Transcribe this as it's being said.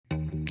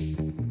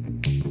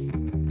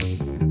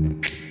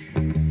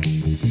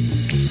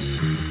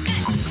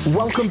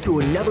Welcome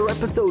to another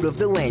episode of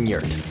The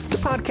Lanyard, the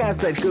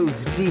podcast that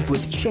goes deep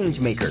with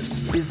change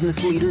makers,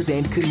 business leaders,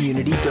 and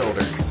community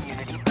builders.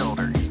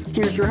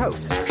 Here's your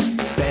host,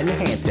 Ben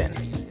Hanton.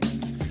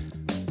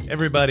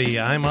 Everybody,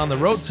 I'm on the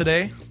road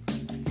today,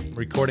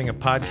 recording a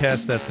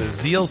podcast at the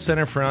Zeal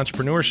Center for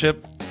Entrepreneurship.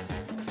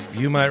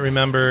 You might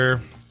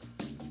remember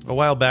a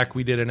while back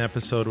we did an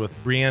episode with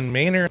Brienne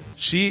Maynard.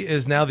 She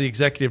is now the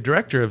executive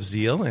director of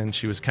Zeal, and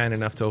she was kind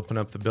enough to open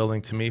up the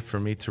building to me for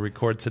me to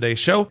record today's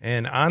show.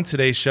 And on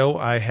today's show,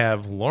 I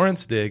have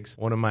Lawrence Diggs,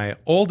 one of my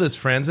oldest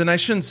friends. And I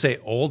shouldn't say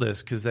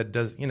oldest because that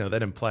does,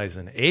 that implies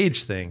an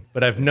age thing.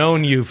 But I've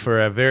known you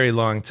for a very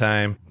long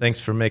time. Thanks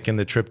for making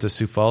the trip to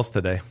Sioux Falls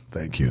today.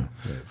 Thank you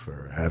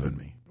for having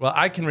me. Well,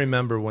 I can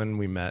remember when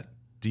we met.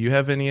 Do you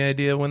have any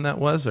idea when that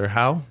was or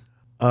how?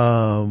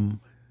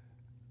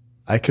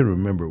 I can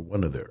remember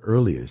one of the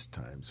earliest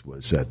times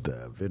was at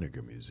the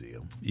Vinegar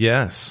Museum.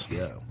 Yes.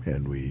 Yeah,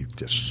 and we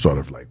just sort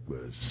of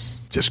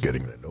was just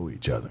getting to know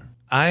each other.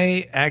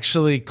 I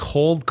actually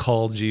cold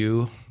called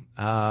you.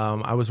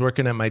 I was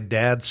working at my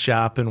dad's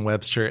shop in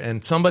Webster,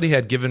 and somebody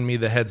had given me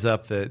the heads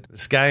up that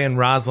this guy in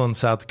Roslyn,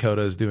 South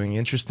Dakota is doing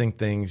interesting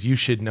things. You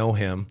should know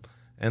him.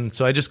 And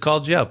so I just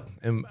called you up.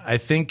 And I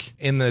think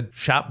in the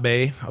shop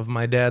bay of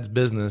my dad's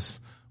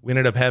business, we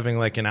ended up having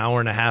like an hour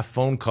and a half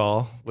phone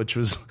call, which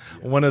was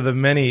one of the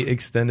many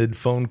extended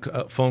phone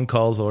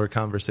calls or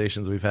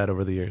conversations we've had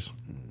over the years.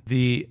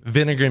 The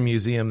Vinegar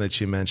Museum that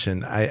you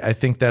mentioned, I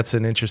think that's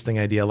an interesting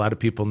idea. A lot of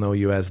people know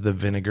you as the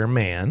Vinegar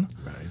Man.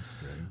 Right.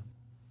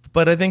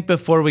 But I think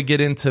before we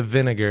get into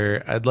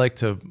vinegar, I'd like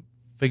to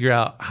figure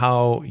out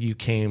how you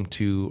came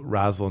to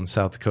Roslyn,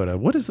 South Dakota.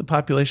 What is the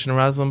population of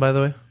Roslyn, by the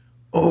way?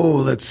 Oh,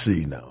 let's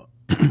see now.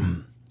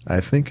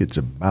 I think it's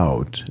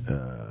about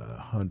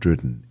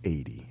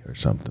 180 or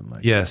something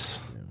like that.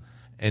 Yes. Yeah.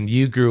 And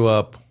you grew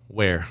up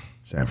where?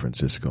 San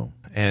Francisco.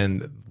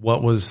 And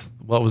what was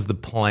the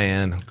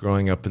plan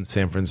growing up in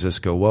San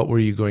Francisco? What were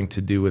you going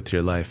to do with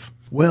your life?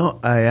 Well,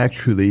 I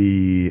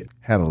actually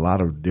had a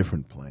lot of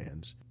different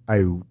plans.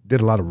 I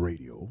did a lot of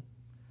radio,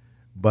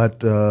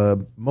 but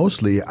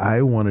mostly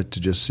I wanted to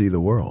just see the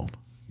world.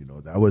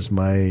 That was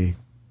my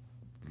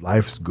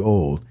life's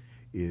goal.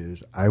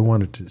 Is I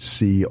wanted to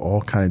see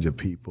all kinds of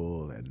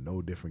people and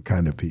know different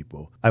kind of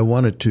people. I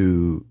wanted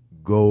to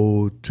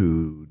go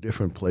to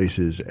different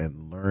places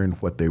and learn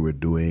what they were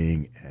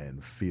doing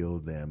and feel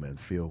them and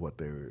feel what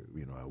they were,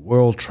 a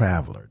world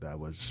traveler. That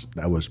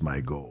was my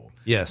goal.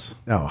 Yes.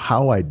 Now,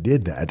 how I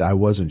did that, I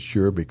wasn't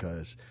sure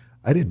because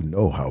I didn't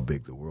know how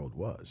big the world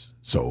was.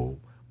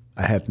 So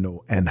I had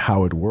no, and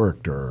how it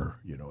worked or,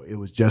 it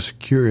was just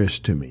curious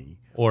to me.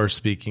 Or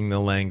speaking the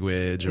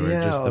language or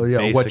just the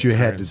basic what you currency.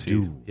 Had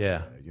to do.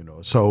 Yeah.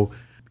 So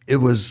it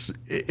was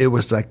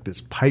like this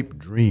pipe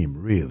dream,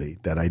 really,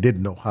 that I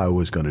didn't know how I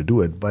was going to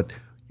do it. But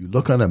you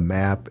look on a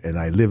map, and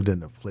I lived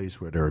in a place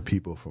where there are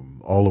people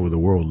from all over the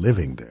world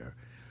living there.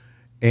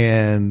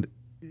 And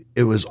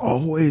it was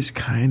always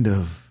kind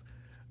of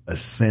a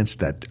sense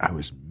that I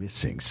was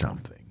missing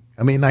something.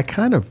 I mean, I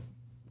kind of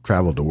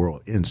traveled the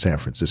world in San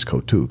Francisco,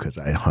 too, because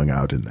I hung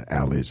out in the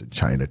alleys in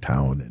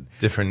Chinatown and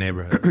different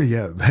neighborhoods.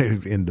 Yeah,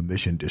 in the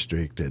Mission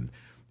District. And,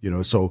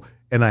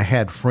 and I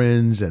had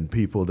friends and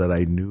people that I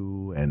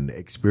knew and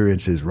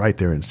experiences right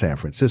there in San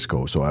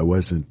Francisco. So I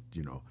wasn't,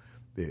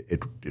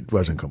 it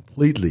wasn't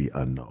completely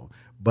unknown.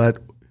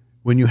 But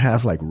when you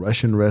have like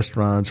Russian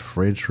restaurants,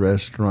 French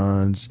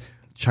restaurants,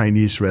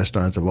 Chinese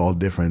restaurants of all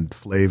different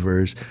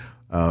flavors,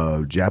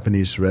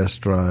 Japanese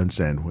restaurants,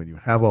 and when you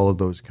have all of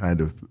those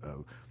kind of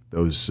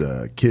those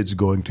kids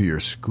going to your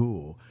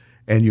school,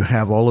 and you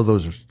have all of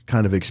those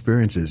kind of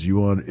experiences,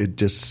 it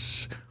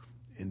just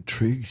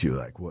intrigues you.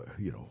 Like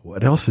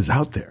what else is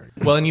out there?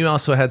 Well, and you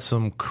also had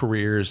some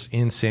careers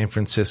in San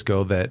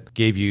Francisco that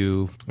gave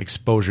you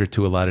exposure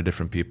to a lot of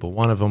different people.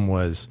 One of them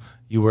was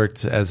you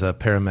worked as a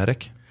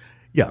paramedic.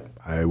 Yeah,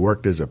 I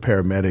worked as a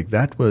paramedic.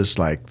 That was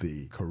like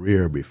the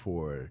career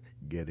before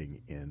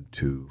getting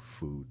into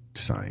food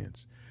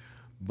science,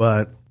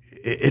 but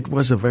it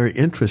was a very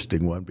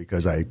interesting one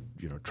because I,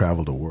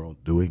 traveled the world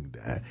doing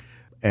that.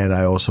 And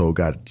I also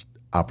got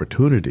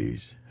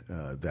opportunities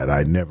that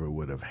I never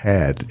would have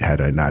had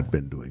I not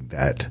been doing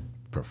that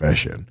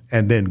profession.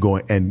 And then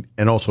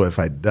and also if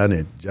I'd done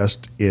it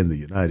just in the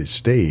United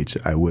States,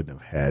 I wouldn't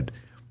have had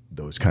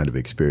those kind of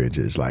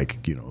experiences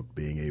like,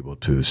 being able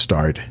to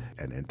start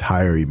an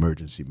entire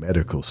emergency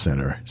medical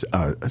center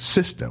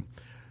system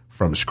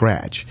from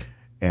scratch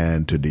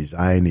and to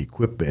design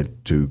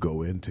equipment to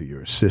go into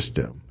your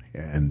system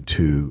and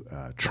to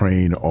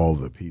train all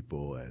the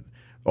people and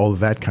all of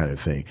that kind of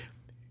thing.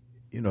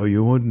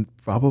 You wouldn't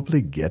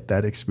probably get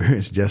that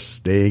experience just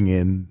staying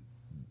in,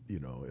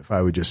 if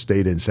I would just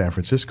stayed in San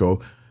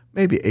Francisco,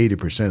 maybe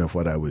 80% of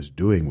what I was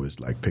doing was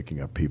like picking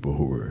up people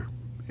who were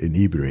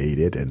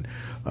inebriated and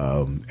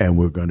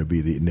we're going to be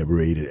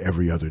inebriated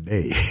every other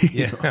day.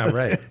 Yeah,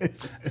 right.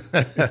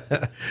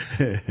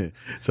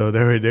 So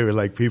they were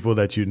like people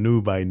that you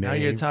knew by name. Now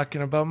you're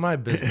talking about my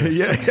business.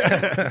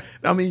 Yeah.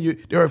 I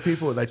mean, there are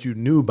people that you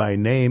knew by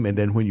name, and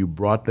then when you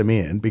brought them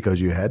in,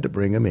 because you had to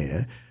bring them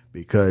in,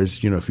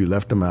 because, if you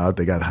left them out,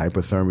 they got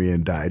hypothermia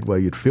and died. Well,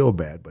 you'd feel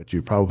bad, but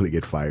you'd probably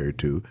get fired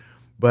too.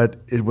 But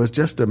it was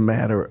just a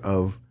matter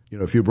of,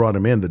 if you brought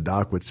him in, the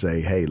doc would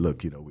say, hey,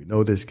 look, we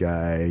know this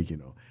guy,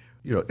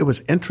 it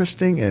was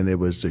interesting and it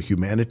was a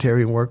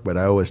humanitarian work, but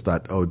I always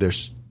thought,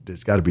 there's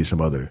got to be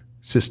some other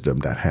system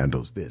that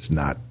handles this.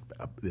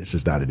 This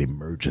is not an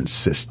emergent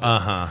system.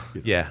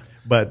 Yeah.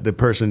 But the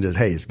person just,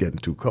 hey, it's getting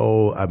too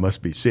cold. I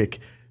must be sick.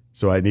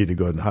 So I need to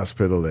go to the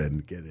hospital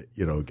and get it,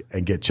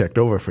 and get checked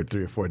over for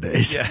 3 or 4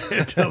 days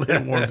until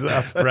it warms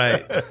up.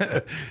 Right.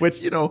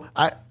 Which,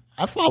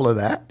 I follow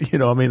that.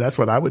 That's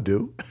what I would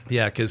do.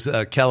 Yeah, because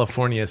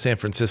California, San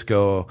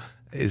Francisco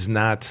is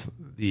not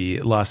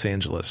the Los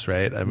Angeles,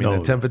 right? No,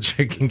 the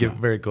temperature can get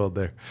very cold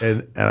there.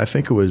 And I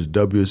think it was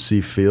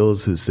W.C.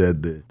 Fields who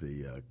said that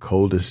the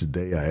coldest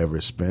day I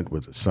ever spent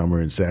was a summer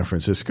in San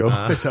Francisco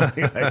or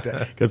something like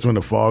that. Because when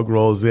the fog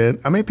rolls in,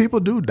 people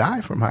do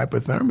die from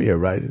hypothermia,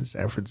 right, in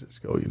San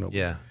Francisco.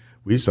 Yeah.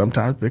 We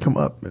sometimes pick them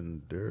up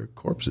and they're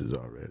corpses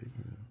already.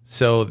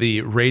 So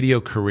the radio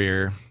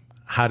career,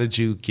 how did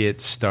you get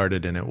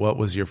started in it? What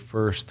was your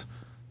first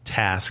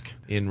task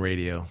in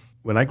radio?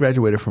 When I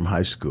graduated from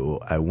high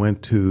school, I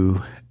went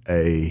to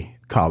a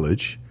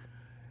college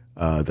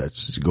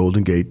that's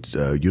Golden Gate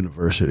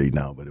University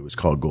now, but it was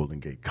called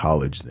Golden Gate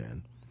College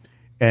then.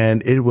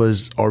 And it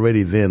was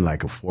already then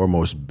like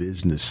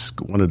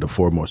one of the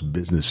foremost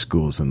business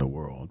schools in the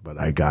world. But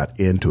I got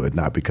into it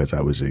not because I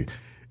was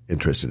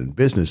interested in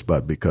business,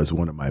 but because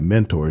one of my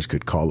mentors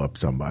could call up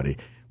somebody,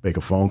 make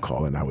a phone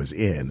call, and I was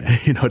in.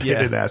 They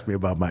didn't ask me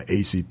about my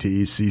ACTs,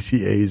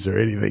 CCAs, or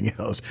anything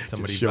else.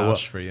 Somebody just show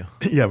vouched up. for you.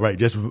 Yeah, right.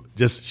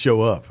 Just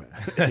show up.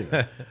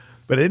 But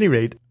at any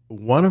rate,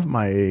 one of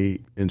my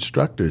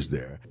instructors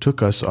there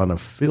took us on a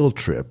field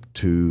trip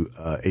to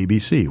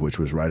ABC, which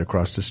was right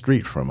across the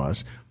street from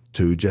us,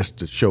 to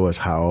show us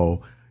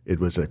how it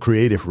was a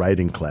creative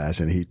writing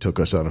class. And he took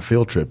us on a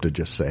field trip to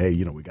just say,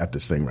 hey, we got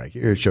this thing right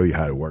here, show you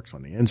how it works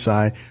on the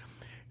inside.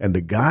 And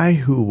the guy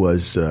who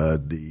was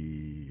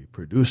the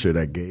producer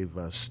that gave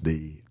us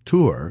the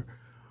tour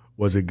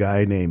was a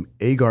guy named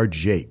Agar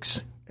Jakes.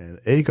 And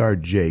Agar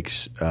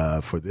Jakes,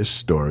 for this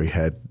story,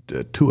 had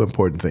 2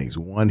 important things.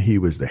 One, he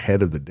was the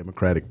head of the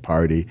Democratic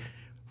Party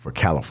for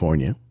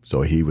California,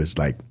 so he was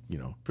like,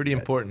 pretty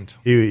important.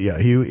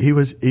 He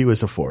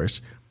was a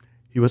force.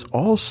 He was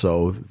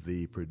also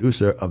the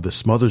producer of the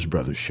Smothers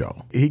Brothers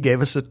show. He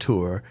gave us a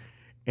tour,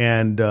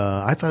 and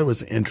I thought it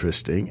was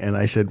interesting. And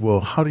I said,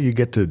 well, how do you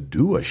get to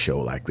do a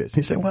show like this?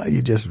 He said, well,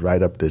 you just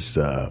write up this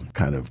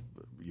kind of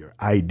your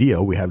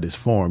idea. We have these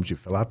forms. You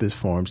fill out these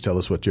forms, tell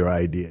us what your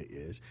idea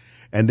is.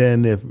 And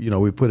then if,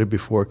 we put it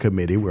before a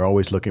committee, we're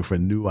always looking for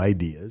new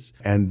ideas.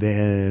 And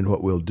then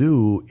what we'll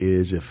do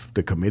is if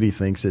the committee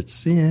thinks it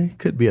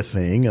could be a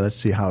thing, and let's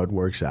see how it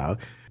works out,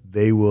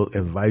 they will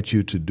invite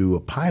you to do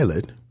a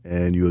pilot,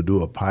 and you'll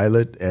do a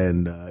pilot.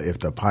 And if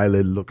the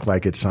pilot looks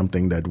like it's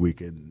something that we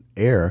can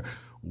air,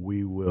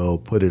 we will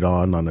put it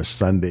on a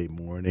Sunday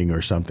morning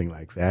or something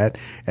like that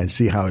and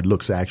see how it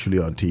looks actually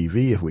on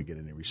TV, if we get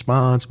any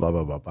response, blah,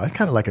 blah, blah, blah.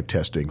 Kind of like a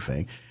testing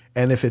thing.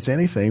 And if it's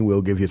anything,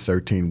 we'll give you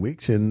 13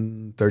 weeks,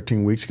 and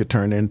 13 weeks could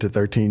turn into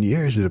 13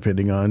 years,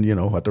 depending on,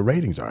 what the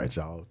ratings are. It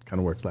all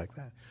kind of works like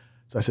that.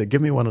 So I said,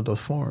 give me one of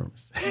those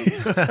forms.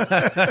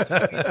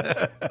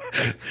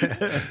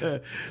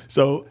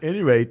 So, at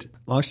any rate,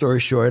 long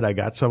story short, I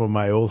got some of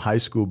my old high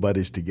school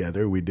buddies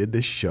together. We did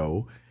this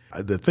show.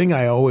 The thing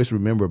I always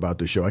remember about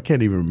the show, I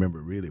can't even remember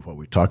really what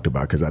we talked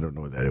about because I don't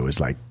know that it was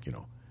like,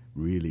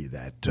 really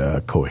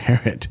that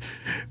coherent.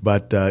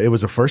 But it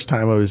was the first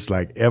time I was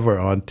like ever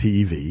on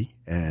TV,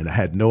 and I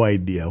had no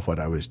idea what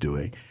I was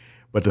doing.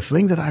 But the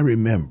thing that I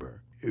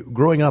remember,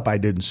 growing up, I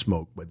didn't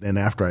smoke, but then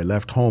after I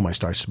left home, I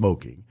started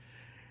smoking.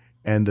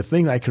 And the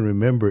thing I can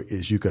remember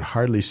is you could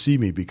hardly see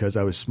me because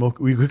I was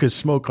smoking. We could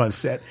smoke on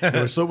set. There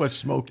was so much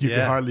smoke you could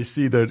hardly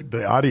see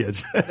the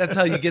audience. That's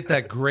how you get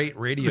that great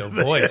radio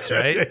voice,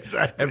 right?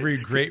 Exactly. Every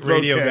great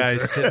radio guy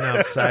is sitting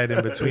outside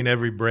in between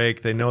every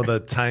break. They know the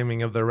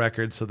timing of the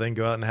record, so they can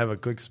go out and have a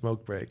quick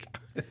smoke break.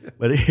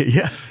 But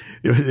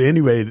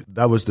anyway,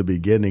 that was the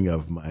beginning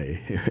of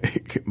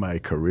my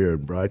career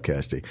in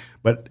broadcasting.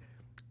 But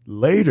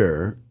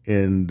later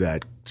in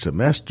that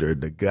semester,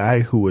 the guy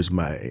who was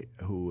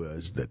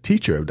the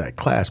teacher of that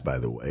class, by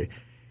the way,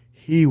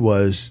 he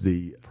was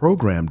the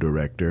program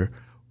director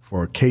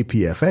for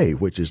KPFA,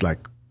 which is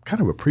like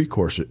kind of a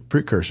precursor to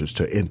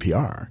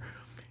NPR.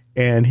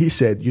 And he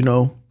said,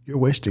 you're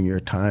wasting your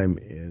time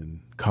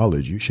in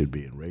college. You should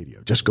be in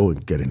radio. Just go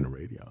and get into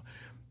radio.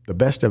 The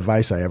best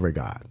advice I ever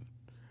got,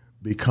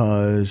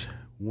 because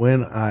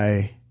when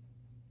I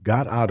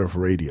got out of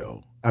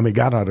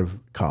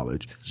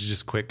college. Did you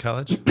just quit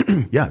college?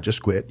 Yeah,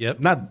 just quit. Yep.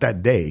 Not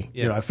that day.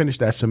 Yep. I finished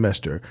that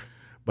semester.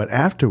 But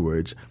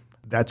afterwards,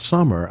 that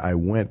summer, I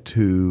went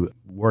to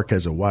work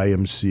as a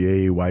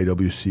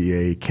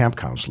YMCA camp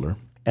counselor.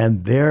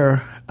 And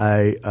there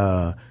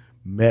I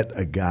met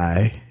a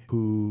guy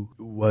who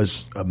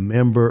was a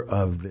member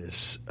of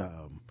this,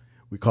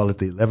 We call it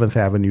the 11th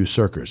Avenue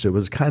Circus. It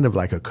was kind of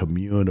like a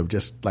commune of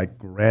just like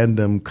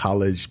random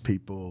college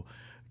people,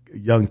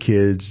 young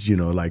kids,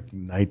 like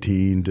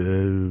 19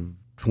 to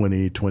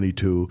 20,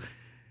 22.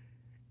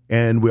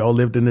 And we all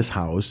lived in this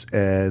house,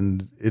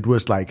 and it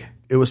was like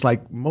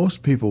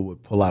most people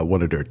would pull out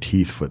one of their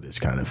teeth for this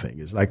kind of thing.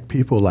 It's like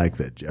people like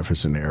the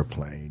Jefferson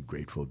Airplane,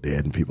 Grateful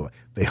Dead, and people,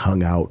 they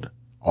hung out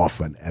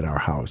often at our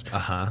house.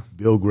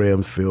 Bill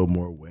Graham's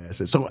Fillmore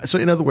West. So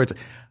in other words,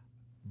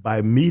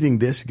 by meeting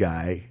this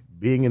guy,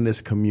 being in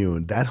this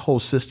commune, that whole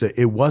system,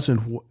 it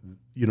wasn't,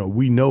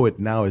 we know it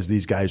now as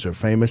these guys are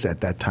famous.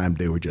 At that time,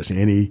 they were just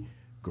any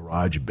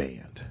garage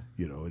band.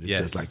 It's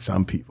just like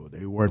some people.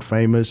 They weren't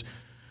famous.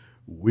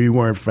 We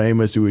weren't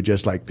famous. We were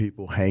just like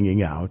people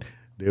hanging out.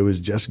 It was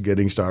just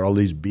getting started, all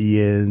these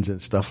be-ins and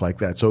stuff like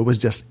that. So it was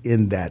just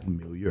in that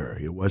milieu.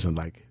 It wasn't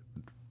like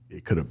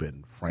it could have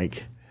been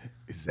Frank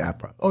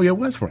Zappa. Oh, yeah, it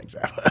was Frank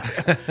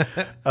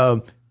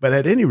Zappa. But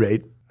at any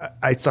rate,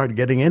 I started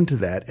getting into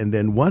that. And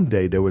then one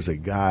day there was a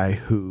guy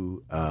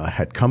who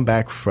had come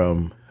back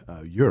from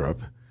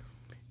Europe,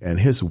 and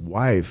his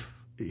wife,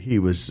 he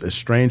was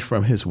estranged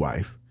from his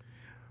wife,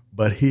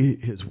 but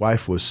his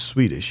wife was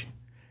Swedish.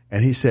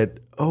 And he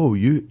said,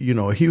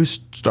 he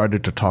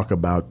started to talk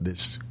about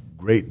this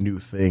great new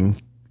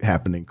thing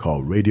happening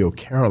called Radio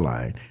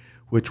Caroline,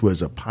 which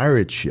was a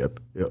pirate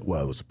ship.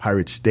 Well, it was a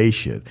pirate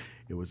station.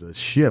 It was a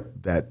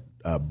ship that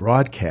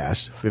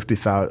broadcast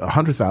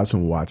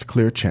 100,000 watts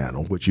clear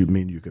channel, which you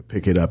mean you could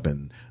pick it up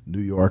in New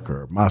York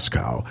or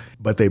Moscow.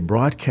 But they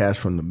broadcast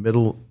from the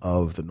middle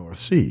of the North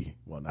Sea.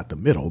 Well, not the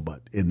middle,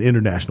 but in the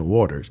international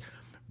waters.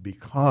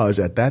 Because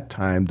at that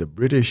time, the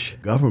British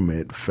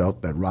government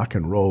felt that rock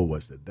and roll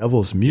was the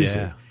devil's music.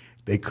 Yeah.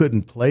 They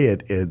couldn't play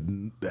it,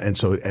 and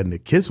the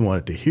kids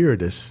wanted to hear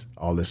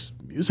all this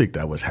music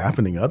that was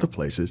happening other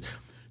places.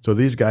 So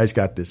these guys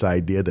got this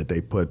idea that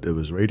it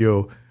was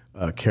Radio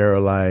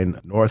Caroline,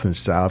 North and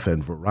South,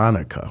 and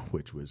Veronica,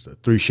 which was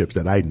 3 ships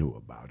that I knew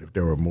about. If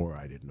there were more,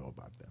 I didn't know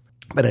about them.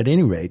 But at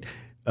any rate,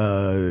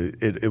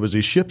 it was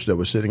these ships that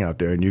were sitting out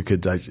there, and you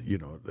could,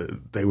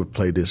 they would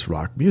play this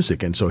rock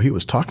music. And so he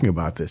was talking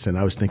about this, and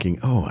I was thinking,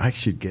 oh, I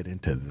should get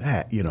into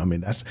that.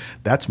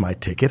 That's my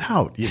ticket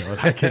out,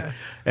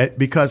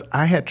 because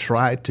I had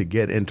tried to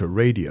get into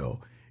radio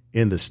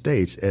in the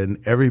States,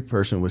 and every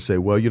person would say,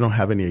 well, you don't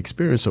have any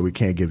experience, so we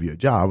can't give you a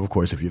job. Of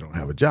course, if you don't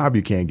have a job,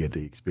 you can't get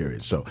the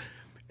experience. So,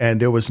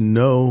 and there was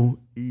no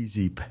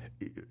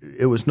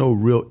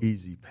real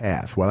easy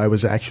path. Well, I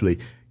was actually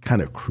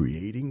kind of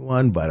creating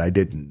one, but I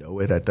didn't know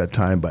it at that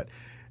time. But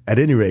at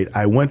any rate,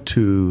 I went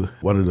to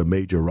one of the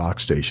major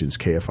rock stations,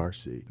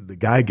 KFRC. The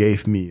guy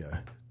gave me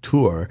a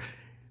tour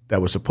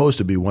that was supposed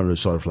to be one of the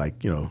sort of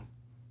like,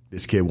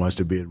 this kid wants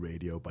to be in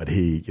radio, but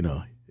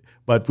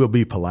but we'll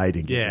be polite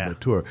and give him a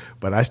tour.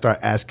 But I start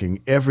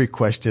asking every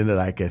question that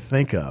I could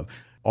think of.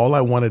 All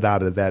I wanted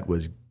out of that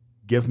was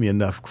give me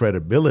enough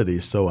credibility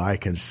so I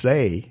can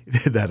say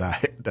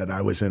that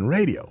I was in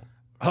radio.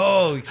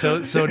 Oh,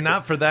 so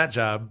not for that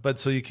job, but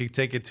so you could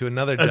take it to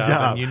another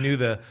job. And you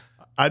knew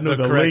I knew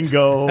the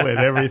lingo and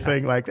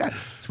everything like that,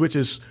 which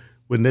is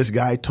when this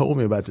guy told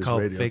me about this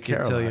Radio fake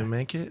Caroline. It till you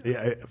make it?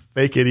 Yeah,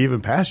 fake it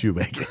even past you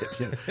make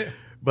it.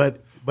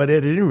 But at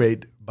any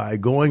rate, by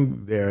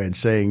going there and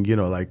saying,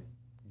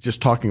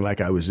 just talking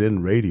like I was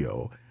in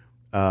radio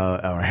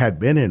or had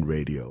been in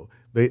radio,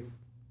 they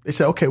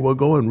said, okay, well,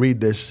 go and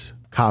read this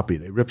copy.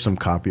 They ripped some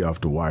copy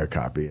off the wire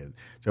copy and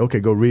said, okay,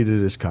 go read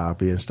this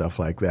copy and stuff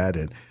like that.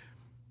 And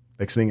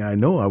next thing I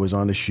know, I was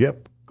on a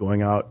ship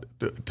going out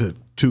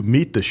to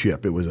meet the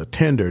ship. It was a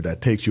tender that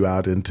takes you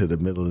out into the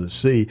middle of the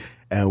sea,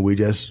 and we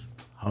just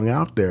hung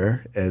out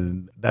there,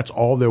 and that's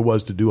all there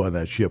was to do on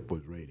that ship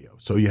was radio.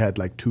 So you had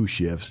like 2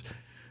 shifts.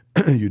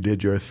 You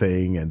did your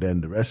thing, and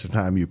then the rest of the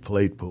time you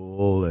played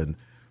pool and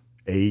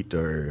ate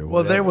or whatever.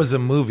 Well, there was a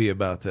movie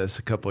about this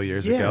a couple of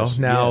years ago.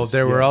 Now,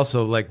 there were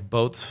also like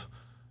boats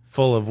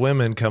full of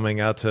women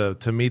coming out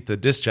to meet the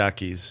disc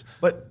jockeys.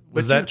 But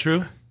was that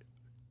true?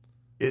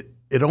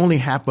 It only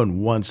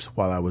happened once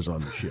while I was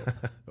on the ship,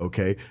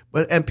 okay?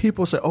 And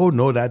people say, oh,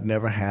 no, that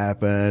never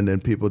happened,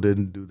 and people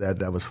didn't do that.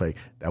 That was fake.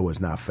 That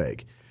was not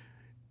fake.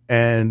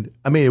 And,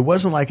 I mean, it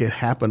wasn't like it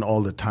happened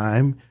all the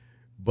time,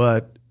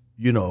 but,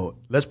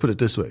 let's put it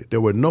this way. There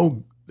were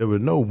no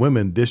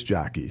women disc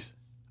jockeys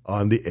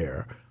on the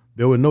air.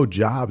 There were no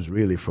jobs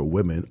really for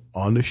women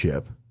on the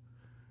ship,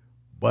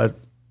 but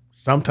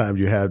sometimes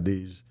you have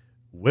these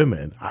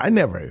women. I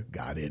never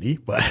got any,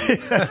 but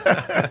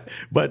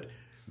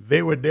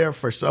they were there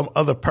for some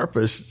other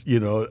purpose,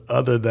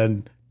 other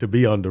than to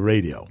be on the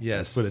radio. Yes.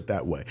 Let's put it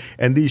that way.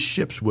 And these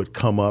ships would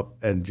come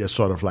up and just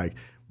sort of like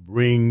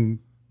bring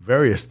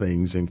various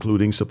things,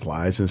 including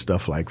supplies and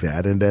stuff like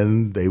that. And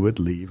then they would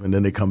leave, and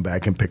then they come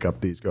back and pick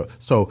up these girls.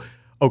 So,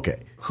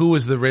 okay. Who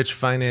was the rich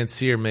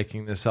financier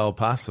making this all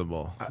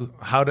possible?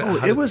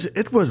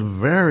 It was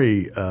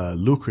very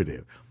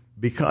lucrative.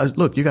 Because,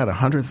 look, you got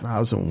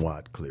 100,000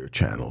 watt clear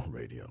channel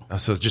radio. Oh,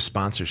 so it's just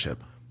sponsorship.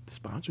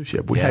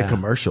 We had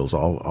commercials,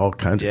 all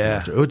kinds of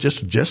commercials. It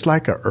was just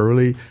like an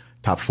early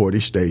top 40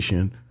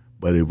 station,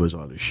 but it was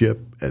on a ship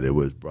and it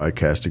was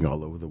broadcasting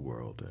all over the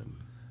world.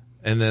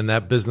 And then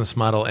that business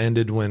model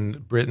ended when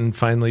Britain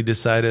finally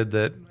decided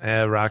that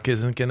rock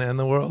isn't going to end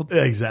the world?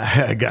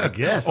 Exactly, I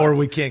guess. Or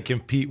we can't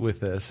compete with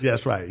this.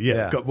 That's right,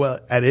 yeah.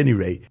 Well, at any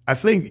rate, I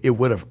think it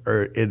would have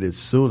ended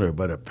sooner,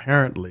 but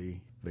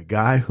apparently the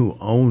guy who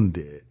owned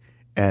it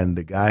and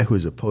the guy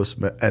who's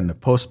the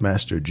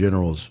postmaster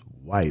general's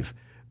wife,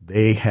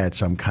 they had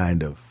some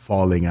kind of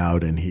falling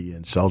out and he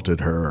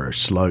insulted her or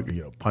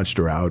punched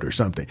her out or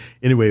something.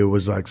 Anyway, it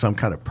was like some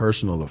kind of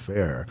personal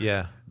affair.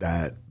 Yeah.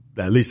 That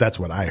at least that's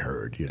what I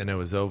heard. And it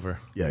was over.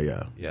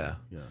 Yeah.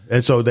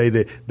 And so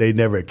they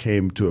never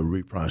came to a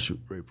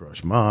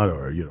rapprochement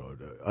or,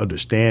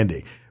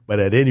 understanding. But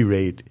at any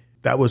rate,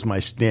 that was my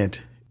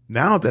stint.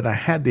 Now that I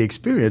had the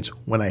experience,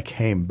 when I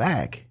came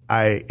back,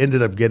 I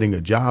ended up getting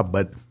a job,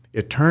 but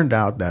it turned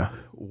out that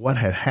what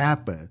had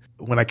happened,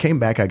 when I came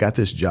back, I got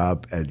this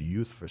job at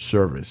Youth for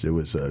Service. It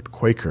was a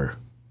Quaker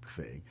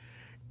thing.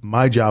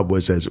 My job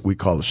was, as we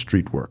call, a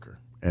street worker.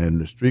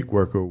 And the street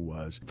worker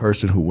was a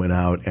person who went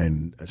out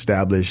and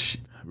established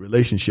a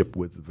relationship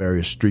with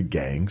various street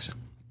gangs.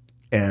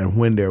 And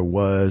when there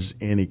was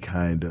any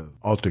kind of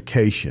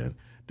altercation,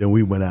 then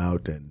we went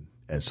out and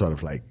sort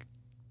of like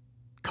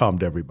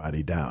calmed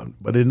everybody down.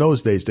 But in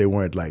those days, they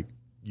weren't like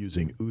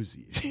using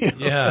Uzis.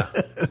 Yeah.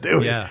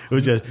 It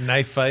was just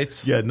knife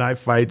fights. Yeah, knife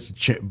fights,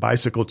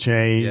 bicycle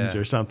chains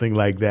or something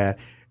like that.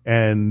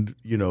 And,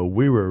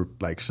 we were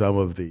like some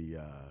of the,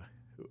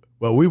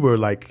 we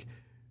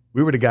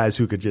were the guys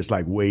who could just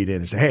like wade in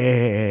and say,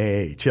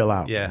 hey, chill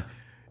out. Yeah. Man.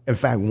 In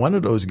fact, one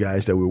of those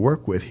guys that we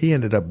worked with, he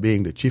ended up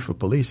being the chief of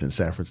police in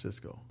San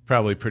Francisco.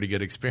 Probably pretty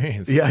good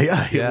experience.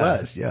 Yeah, it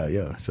was.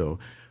 Yeah. So,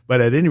 but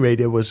at any rate,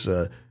 it was,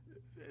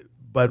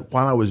 but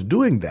while I was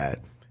doing that,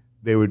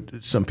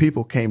 some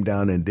people came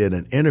down and did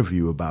an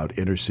interview about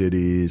inner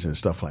cities and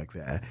stuff like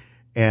that.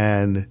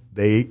 And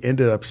they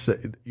ended up,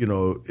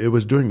 it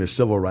was during the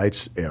civil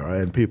rights era,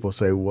 and people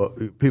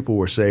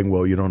were saying,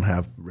 well, you don't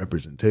have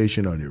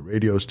representation on your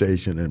radio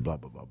station and blah,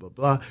 blah, blah, blah,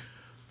 blah.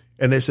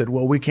 And they said,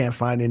 well, we can't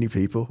find any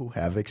people who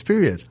have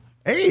experience.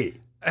 Hey,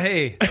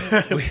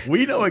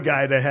 we know a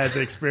guy that has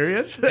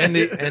experience. and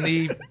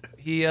he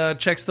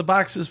checks the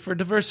boxes for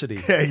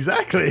diversity. Yeah,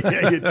 exactly.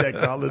 Yeah, he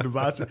checked all of the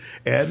boxes.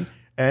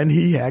 And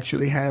he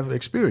actually has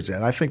experience.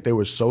 And I think they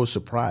were so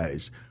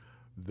surprised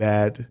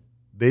that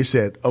they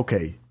said,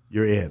 okay,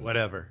 you're in.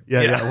 Whatever.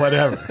 Yeah,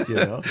 whatever,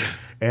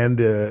 And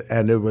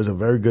it was a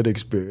very good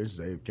experience.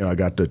 I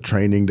got the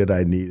training that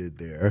I needed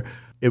there.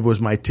 It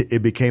was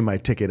it became my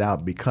ticket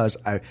out because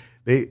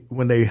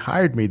when they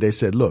hired me, they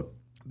said, look,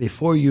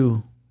 before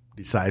you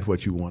decide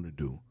what you want to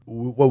do,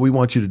 what we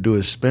want you to do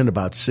is spend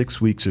about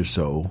 6 weeks or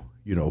so,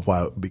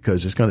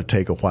 because it's going to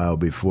take a while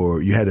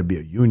before you had to be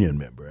a union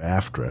member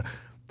after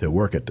to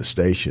work at the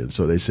station.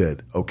 So they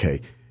said,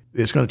 okay,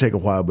 it's going to take a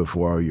while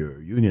before all your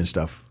union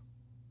stuff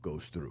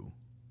goes through.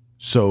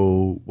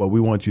 So what we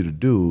want you to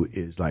do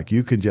is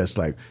you can just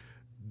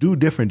do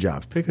different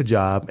jobs, pick a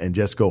job and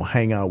just go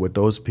hang out with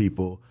those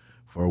people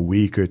for a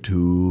week or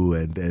two.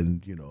 And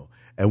then,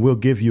 and we'll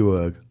give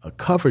you a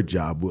covered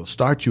job. We'll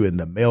start you in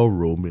the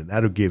mailroom and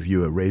that'll give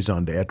you a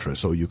raison d'etre.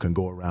 So you can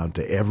go around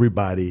to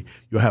everybody.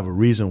 You'll have a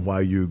reason why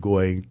you're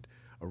going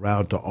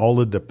around to all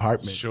the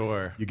departments.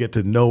 Sure. You get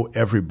to know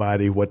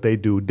everybody, what they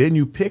do. Then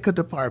you pick a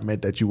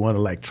department that you want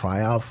to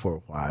try out for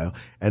a while,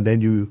 and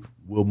then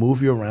we'll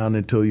move you around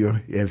until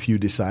when you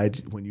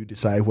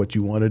decide what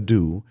you want to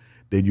do,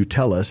 then you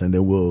tell us, and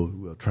then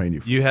we'll train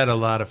you. You had a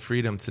lot of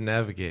freedom to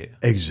navigate.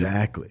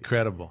 Exactly.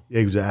 Incredible.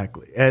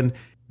 Exactly. And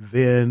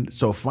then,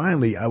 so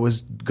finally, I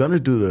was going to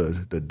do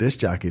the disc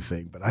jockey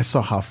thing, but I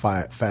saw how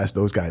fast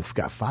those guys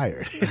got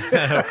fired.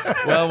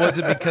 Well, was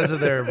it because of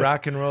their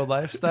rock and roll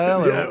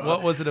lifestyle, or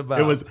what was it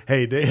about? It was,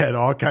 they had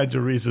all kinds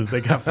of reasons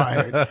they got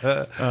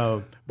fired.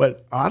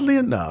 But oddly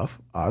enough,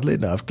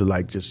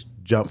 to just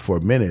jump for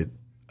a minute,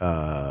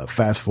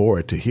 fast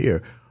forward to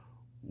here,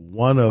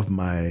 one of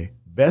my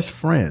best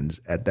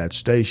friends at that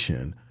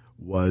station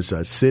was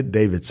Sid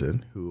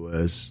Davidson, who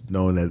was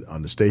known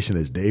on the station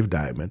as Dave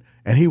Diamond,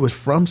 and he was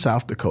from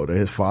South Dakota.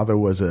 His father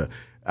was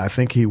I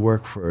think he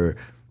worked for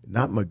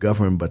not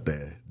McGovern, but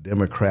the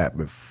Democrat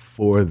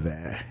before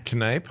that.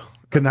 Knipe?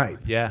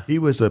 Yeah. He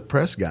was a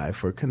press guy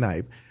for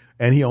Knipe,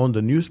 and he owned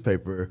a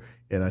newspaper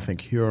in, I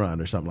think, Huron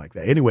or something like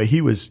that. Anyway,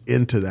 he was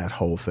into that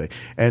whole thing.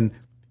 And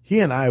he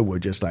and I were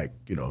just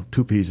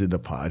two peas in the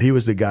pod. He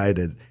was the guy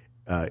that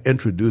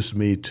introduced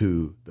me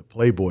to the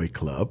Playboy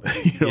Club,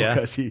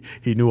 because he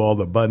knew all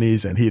the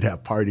bunnies and he'd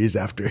have parties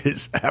after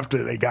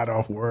they got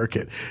off work.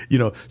 And,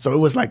 so it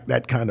was like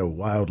that kind of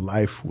wild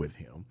life with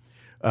him.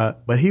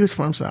 But he was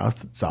from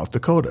South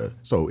Dakota.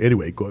 So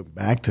anyway, going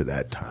back to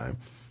that time,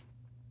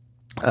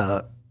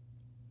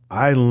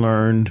 I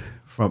learned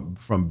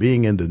from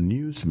being in the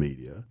news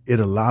media,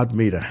 it allowed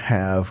me to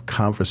have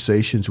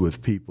conversations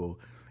with people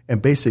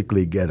and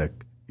basically get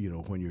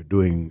when you're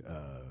doing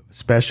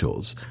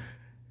specials,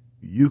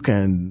 you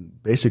can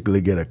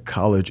basically get a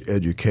college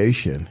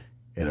education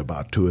in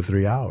about 2 or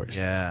 3 hours.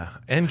 Yeah,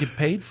 and get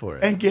paid for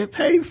it. And get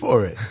paid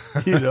for it.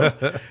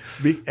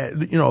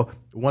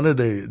 One of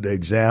the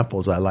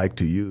examples I like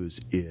to use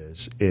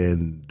is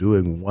in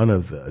doing one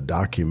of the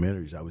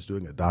documentaries. I was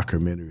doing a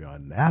documentary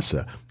on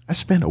NASA. I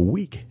spent a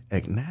week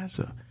at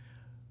NASA.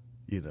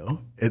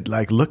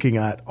 Like looking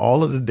at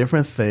all of the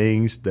different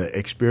things, the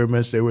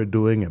experiments they were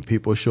doing, and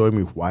people showing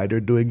me why they're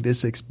doing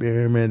this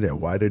experiment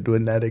and why they're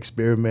doing that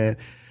experiment.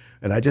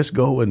 And I just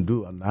go and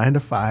do a 9 to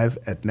 5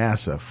 at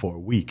NASA for a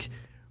week.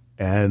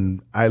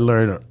 And I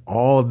learned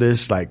all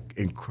this like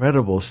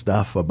incredible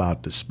stuff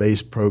about the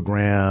space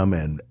program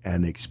and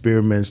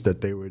experiments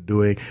that they were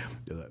doing.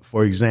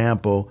 For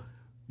example,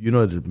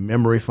 the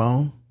memory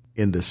foam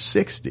in the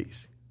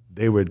 60s.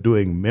 They were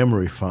doing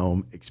memory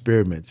foam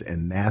experiments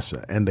in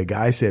NASA. And the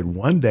guy said,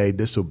 one day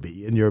this will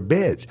be in your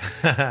beds.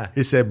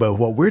 He said, but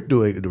what we're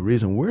doing, the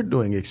reason we're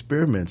doing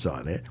experiments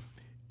on it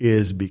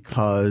is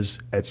because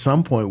at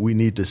some point we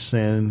need to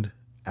send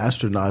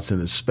astronauts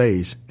into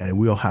space and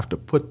we'll have to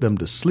put them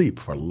to sleep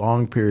for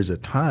long periods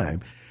of time.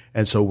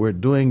 And so we're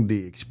doing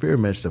the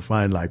experiments to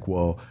find like,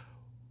 well,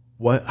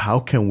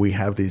 how can we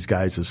have these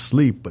guys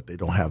asleep but they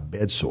don't have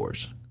bed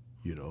sores,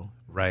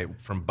 Right,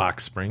 from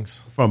Box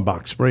Springs. From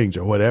Box Springs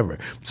or whatever.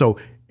 So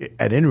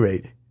at any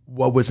rate,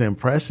 what was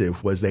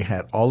impressive was they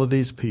had all of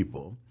these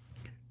people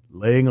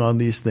laying on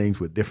these things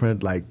with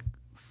different like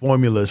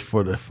formulas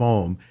for the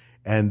foam.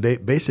 And they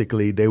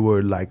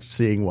were like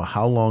seeing, well,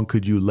 how long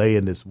could you lay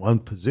in this one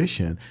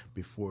position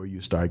before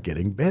you start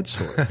getting bed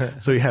sores?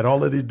 So you had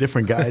all of these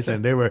different guys,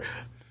 and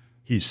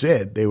he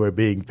said they were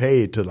being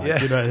paid to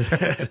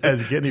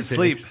as guinea pigs.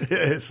 Sleep.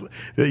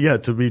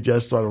 To be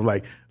just sort of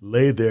like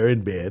lay there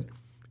in bed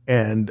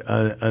and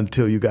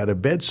until you got a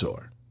bed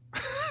sore.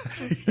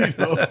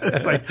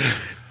 It's like,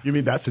 you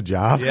mean that's a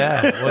job?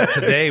 Yeah. Well,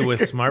 today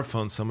with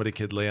smartphones, somebody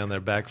could lay on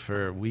their back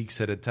for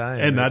weeks at a time.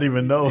 And not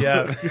even know.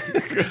 Yeah.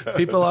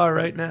 People are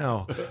right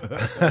now.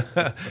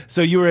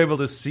 So you were able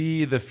to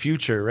see the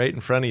future right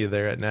in front of you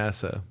there at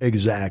NASA.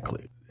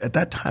 Exactly. At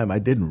that time, I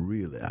didn't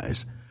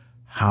realize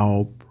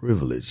how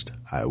privileged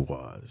I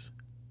was.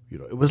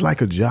 It was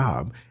like a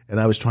job, and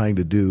I was trying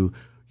to do,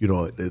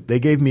 they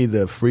gave me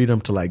the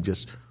freedom to like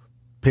just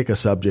pick a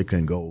subject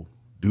and go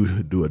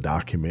do a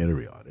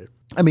documentary on it.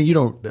 I mean,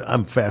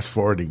 I'm fast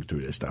forwarding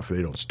through this stuff.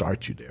 They don't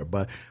start you there,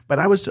 but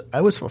I was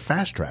for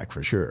fast track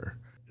for sure.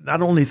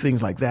 Not only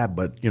things like that,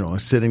 but,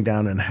 sitting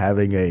down and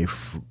having a,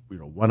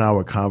 1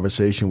 hour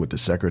conversation with the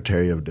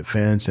Secretary of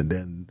Defense, and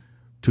then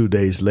 2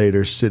 days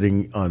later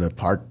sitting on a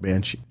park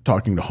bench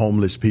talking to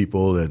homeless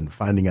people and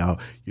finding out,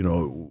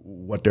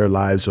 what their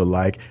lives are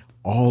like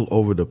all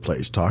over the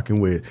place, talking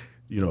with,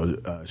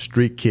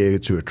 street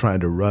kids who are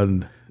trying to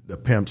run the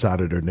pimps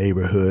out of their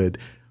neighborhood,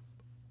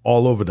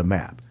 all over the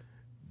map.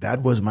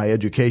 That was my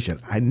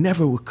education. I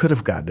never could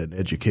have gotten an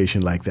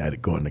education like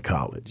that going to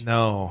college.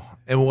 No.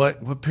 And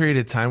what period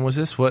of time was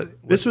this?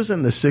 This was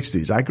in the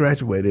 60s. I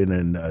graduated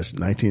in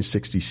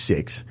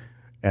 1966.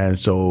 And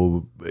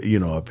so,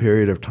 a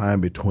period of time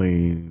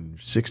between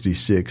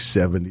 66,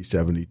 70,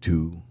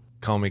 72.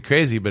 Call me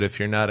crazy, but if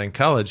you're not in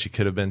college, you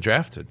could have been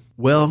drafted.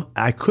 Well,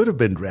 I could have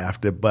been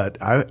drafted, but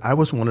I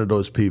was one of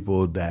those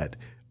people that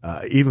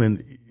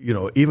even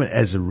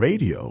as a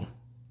radio,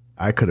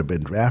 I could have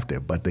been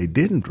drafted, but they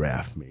didn't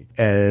draft me.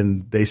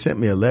 And they sent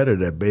me a letter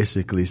that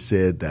basically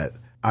said that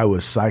I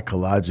was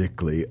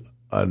psychologically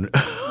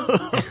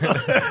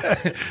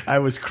I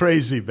was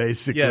crazy,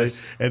 basically.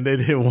 Yes. And they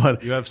didn't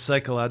want... You have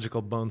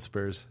psychological bone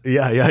spurs.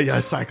 Yeah,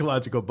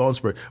 psychological bone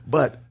spurs.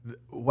 But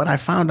what I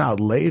found out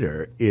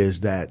later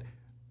is that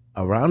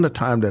around the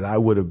time that I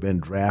would have been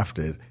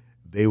drafted,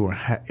 they were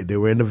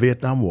in the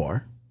Vietnam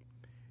War,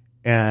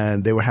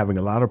 and they were having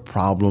a lot of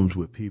problems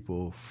with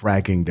people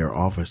fragging their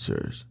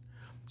officers.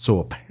 So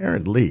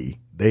apparently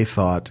they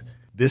thought,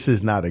 this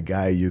is not a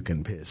guy you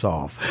can piss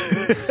off.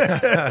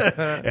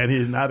 And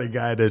he's not a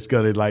guy that's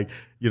going to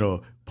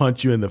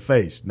punch you in the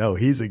face. No,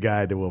 he's a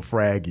guy that will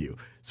frag you.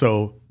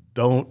 So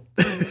don't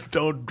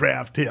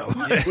draft him.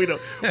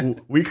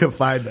 We could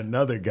find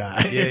another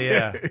guy.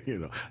 Yeah.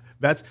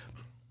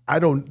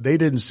 They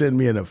didn't send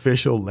me an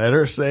official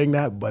letter saying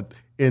that, but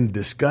in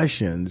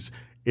discussions,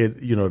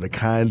 the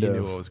kind of...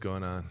 You knew what was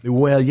going on.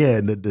 Well, yeah,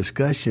 in the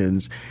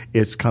discussions,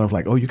 it's kind of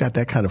like, oh, you got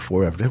that kind of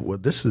 4F. Well,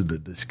 this is the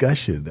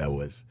discussion that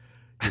was,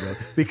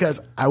 because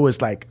I was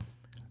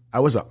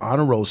an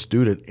honor roll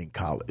student in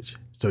college.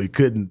 So I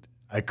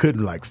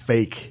couldn't like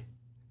fake.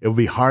 It would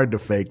be hard to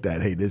fake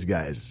that, hey, this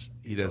guy is...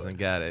 He doesn't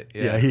got it.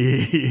 Yeah,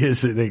 he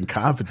is an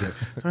incompetent.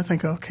 So I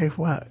think, okay,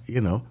 what,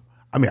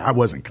 I mean, I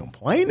wasn't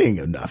complaining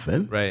of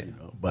nothing. Right.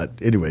 But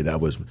anyway,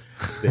 that was...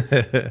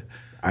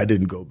 I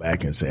didn't go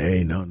back and say,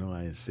 hey, no,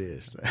 I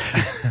insist.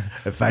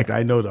 In fact,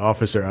 I know the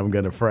officer I'm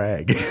going to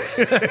frag.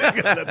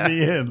 Let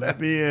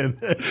me in.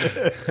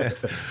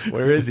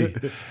 Where is he?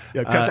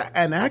 Yeah,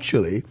 and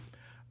actually,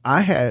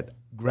 I had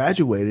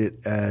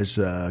graduated as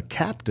a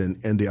captain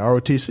in the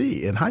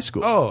ROTC in high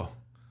school. Oh,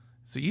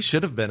 so you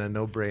should have been a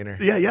no-brainer.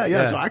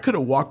 Yeah. So I could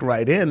have walked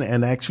right in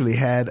and actually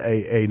had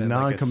a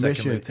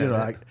non-commissioned,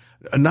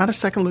 not a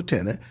second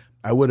lieutenant,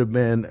 I would have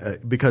been,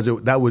 because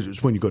that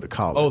was when you go to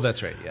college. Oh,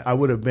 that's right, yeah. I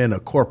would have been a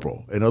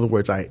corporal. In other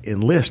words, I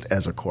enlist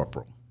as a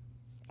corporal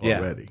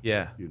already.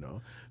 Yeah. You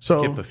know,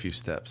 so skip a few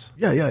steps.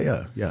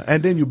 Yeah.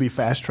 And then you'll be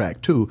fast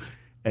tracked too.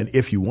 And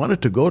if you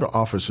wanted to go to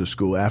officer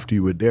school after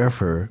you were there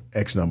for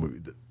X number,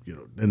 you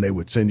know, then they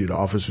would send you to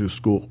officer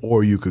school,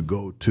 or you could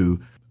go to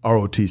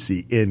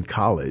ROTC in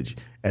college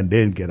and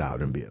then get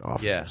out and be an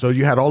officer. Yeah. So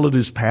you had all of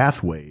these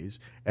pathways,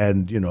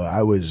 and, you know,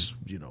 I was,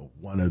 you know,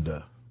 one of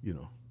the, you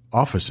know,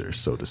 officers,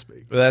 so to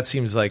speak. Well, that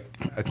seems like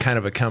a kind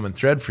of a common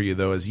thread for you,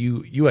 though, is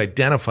you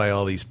identify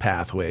all these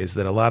pathways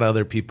that a lot of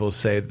other people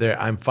say,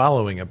 I'm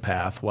following a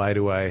path. Why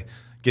do I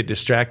get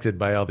distracted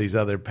by all these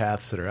other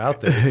paths that are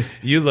out there?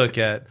 You look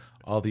at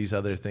all these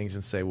other things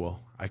and say,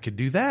 well, I could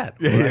do that.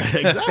 Yeah,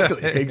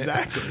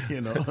 exactly.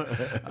 You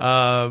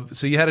know.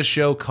 So you had a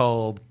show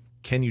called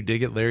Can You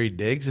Dig It, Larry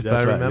Diggs, if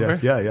I remember?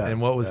 Yeah.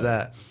 And what was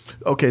that?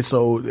 Okay,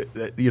 so,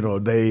 you know,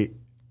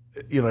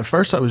 at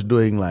first I was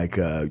doing like,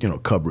 you know,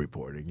 cub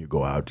reporting. You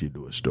go out, you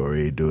do a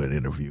story, do an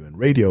interview. And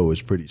radio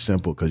is pretty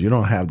simple because you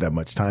don't have that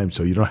much time,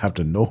 so you don't have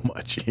to know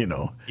much, you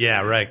know.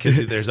 Yeah, right,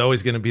 because there's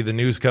always going to be the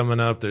news coming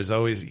up. There's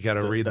always, you got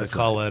to read the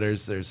call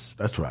letters.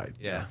 That's right.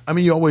 Yeah. I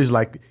mean, you always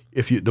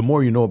the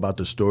more you know about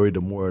the story,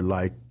 the more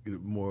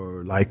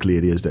likely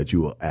it is that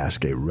you will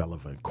ask a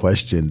relevant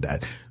question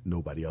that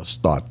nobody else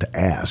thought to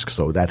ask.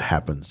 So that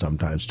happens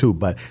sometimes too.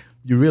 But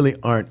you really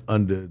aren't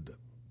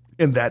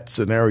in that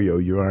scenario,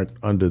 you aren't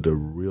under the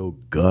real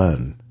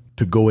gun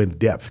to go in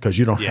depth because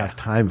you don't have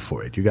time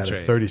for it. You got a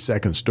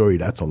 30-second story.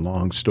 That's a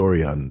long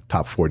story on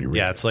Top 40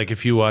 Radio. Yeah, it's like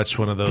if you watch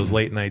one of those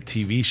late night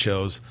TV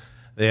shows,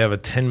 they have a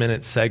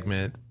 10-minute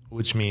segment,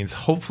 which means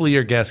hopefully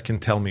your guest can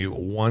tell me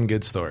one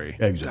good story.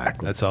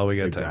 Exactly. That's all we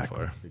got time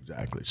for.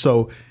 Exactly.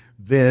 So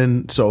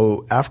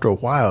after a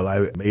while,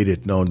 I made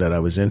it known that I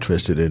was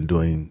interested in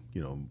doing,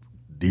 you know,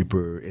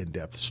 deeper,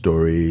 in-depth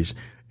stories.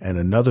 And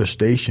another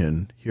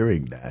station,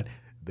 hearing that,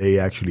 they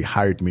actually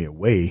hired me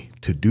away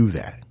to do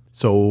that.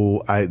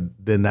 So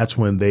then that's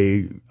when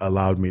they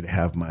allowed me to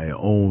have my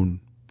own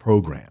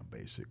program,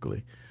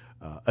 basically.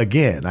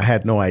 Again, I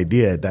had no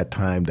idea at that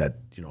time that,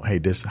 you know, hey,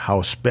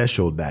 how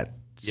special that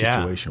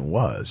situation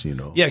was, you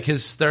know. Yeah,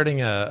 because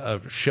starting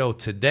a show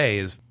today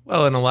is,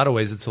 well, in a lot of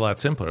ways, it's a lot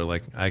simpler.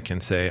 Like I can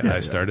say,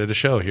 I started a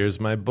show. Here's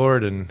my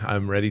board, and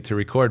I'm ready to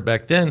record.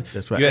 Back then,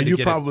 that's right. And you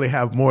probably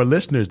have more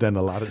listeners than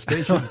a lot of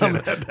stations did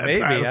at that maybe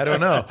time. I don't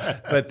know,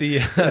 but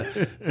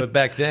but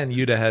back then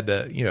you'd have had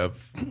to, you have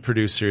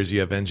producers,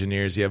 you have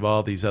engineers, you have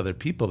all these other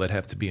people that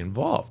have to be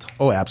involved.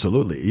 Oh,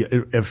 absolutely.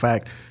 In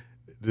fact,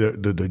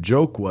 the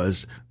joke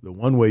was the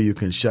one way you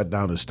can shut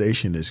down a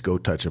station is go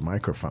touch a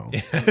microphone.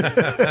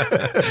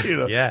 You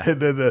know,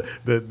 and then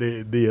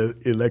the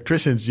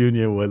electricians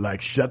union would like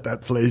shut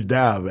that place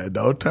down, man.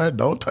 Don't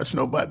touch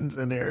no buttons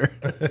in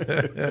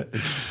there.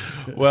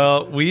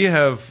 Well, we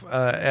have,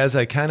 as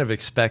I kind of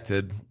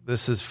expected,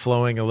 this is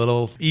flowing a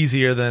little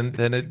easier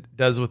than it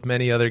does with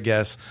many other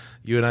guests.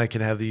 You and I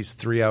can have these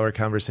 3-hour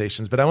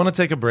conversations, but I want to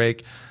take a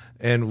break,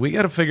 and we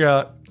got to figure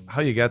out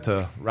how you got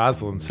to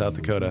Roslyn, South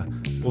Dakota.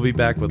 We'll be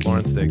back with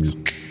Lawrence Diggs.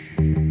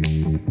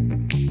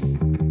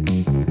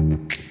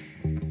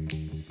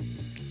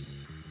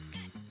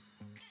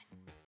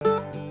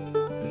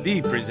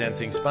 The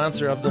presenting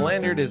sponsor of The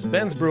Lanyard is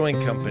Ben's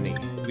Brewing Company.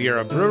 We are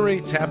a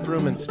brewery, tap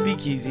room, and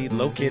speakeasy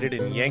located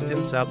in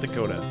Yankton, South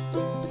Dakota.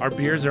 Our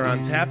beers are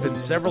on tap in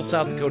several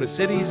South Dakota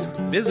cities.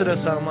 Visit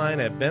us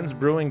online at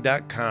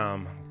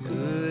bensbrewing.com.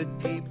 Good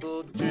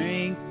people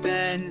drink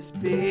Ben's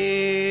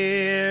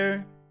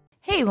beer.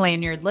 Hey,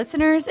 Lanyard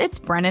listeners, it's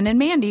Brennan and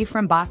Mandy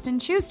from Boston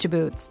Shoes to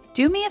Boots.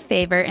 Do me a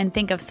favor and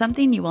think of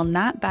something you will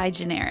not buy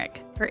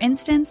generic. For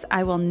instance,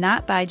 I will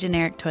not buy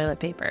generic toilet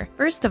paper.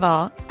 First of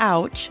all,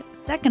 ouch.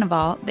 Second of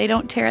all, they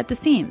don't tear at the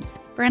seams.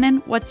 Brennan,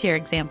 what's your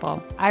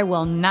example? I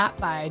will not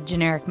buy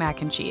generic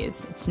mac and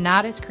cheese. It's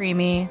not as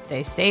creamy.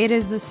 They say it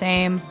is the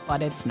same,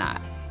 but it's not.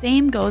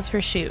 Same goes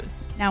for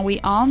shoes. Now, we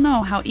all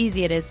know how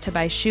easy it is to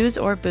buy shoes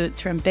or boots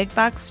from big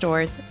box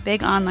stores,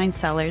 big online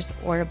sellers,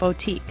 or a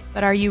boutique.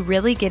 But are you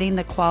really getting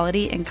the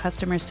quality and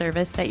customer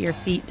service that your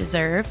feet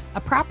deserve?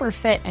 A proper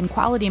fit and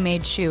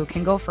quality-made shoe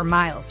can go for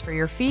miles for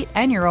your feet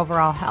and your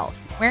overall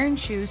health. Wearing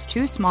shoes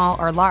too small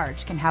or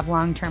large can have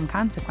long-term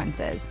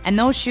consequences. And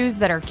those shoes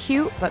that are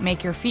cute but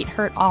make your feet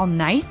hurt all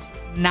night,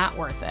 not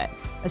worth it.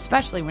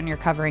 Especially when you're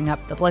covering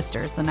up the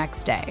blisters the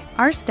next day.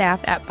 Our staff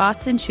at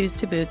Boston Shoes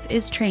to Boots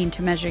is trained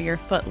to measure your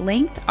foot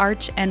length,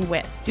 arch, and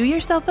width. Do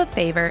yourself a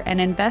favor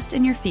and invest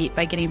in your feet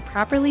by getting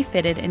properly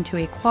fitted into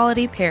a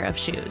quality pair of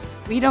shoes.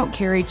 We don't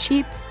carry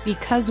cheap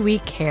because we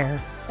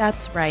care.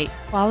 That's right.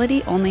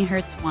 Quality only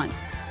hurts once.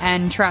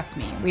 And trust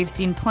me, we've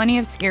seen plenty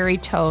of scary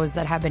toes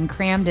that have been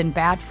crammed in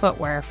bad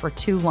footwear for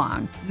too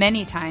long.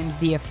 Many times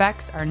the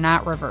effects are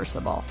not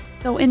reversible.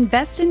 So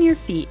invest in your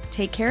feet,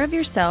 take care of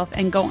yourself,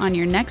 and go on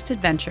your next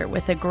adventure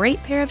with a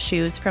great pair of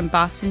shoes from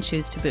Boston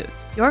Shoes to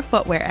Boots, your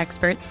footwear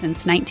experts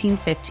since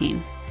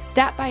 1915.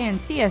 Stop by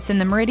and see us in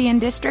the Meridian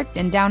District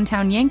in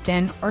downtown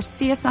Yankton, or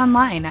see us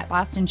online at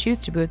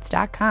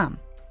bostonshoestoboots.com.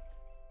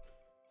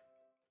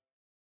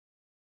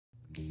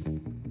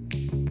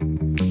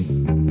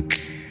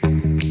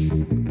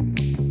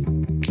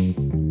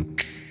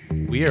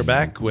 We are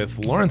back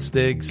with Lawrence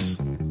Diggs.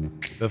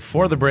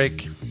 Before the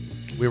break,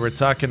 we were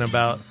talking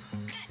about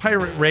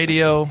pirate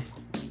radio.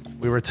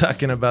 We were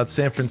talking about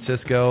San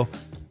Francisco.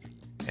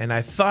 And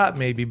I thought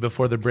maybe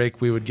before the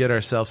break we would get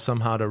ourselves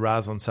somehow to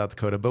Roslyn, South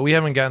Dakota. But we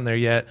haven't gotten there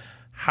yet.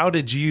 How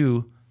did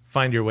you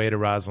find your way to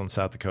Roslyn,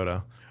 South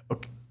Dakota?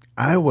 Okay.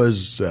 I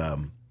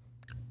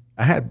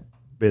had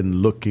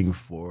been looking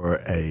for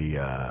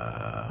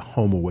a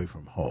home away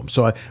from home.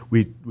 So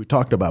we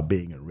talked about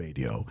being in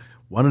radio.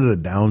 One of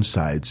the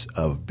downsides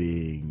of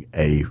being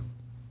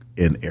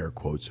in air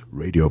quotes,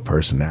 radio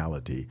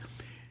personality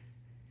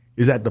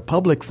is that the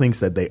public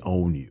thinks that they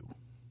own you.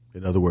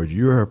 In other words,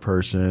 you're a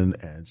person,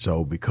 and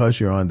so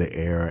because you're on the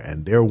air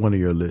and they're one of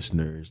your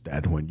listeners,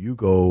 that when you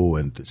go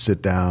and to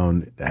sit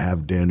down to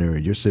have dinner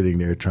and you're sitting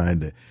there trying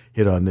to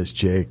hit on this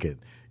chick and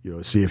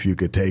see if you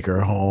could take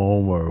her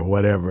home or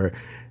whatever,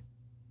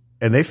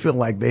 and they feel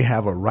like they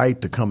have a right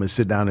to come and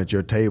sit down at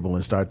your table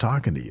and start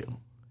talking to you,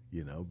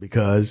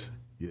 because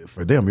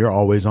for them you're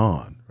always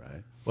on,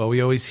 right? Well,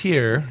 we always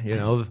hear,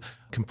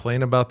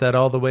 complain about that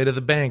all the way to the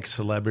bank,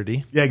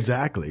 celebrity. Yeah,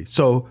 exactly.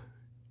 So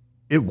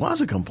it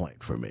was a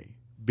complaint for me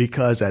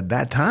because at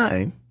that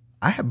time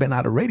I had been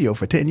out of radio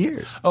for 10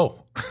 years.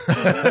 Oh.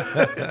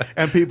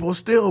 And people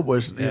still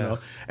was,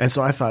 and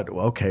so I thought,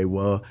 okay,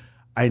 well,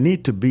 I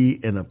need to be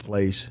in a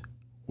place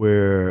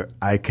where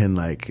I can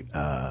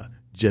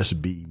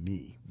just be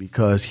me,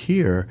 because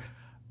here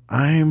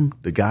I'm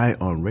the guy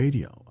on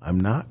radio.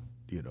 I'm not,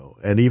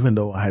 and even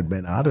though I had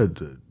been out of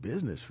the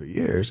business for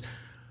years,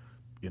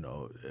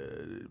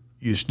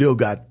 you still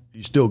got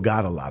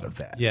a lot of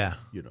that. Yeah.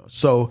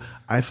 So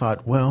I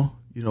thought, well,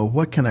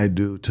 what can I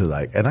do to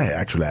and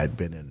I'd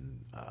been in,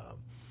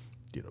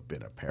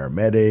 been a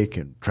paramedic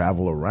and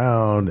travel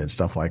around and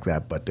stuff like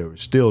that, but there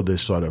was still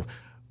this sort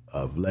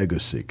of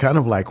legacy. Kind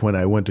of like when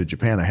I went to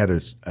Japan, I had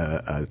a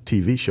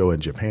TV show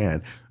in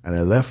Japan and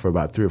I left for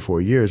about 3 or 4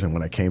 years. And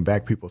when I came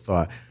back, people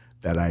thought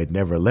that I had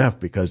never left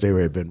because they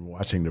had been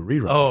watching the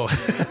reruns. Oh,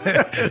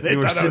 they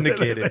were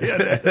syndicated.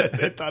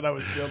 They thought I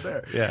was still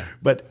there. Yeah.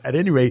 But at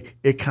any rate,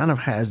 it kind of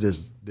has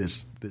this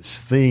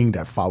thing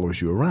that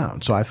follows you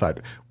around. So I thought,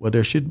 well,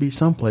 there should be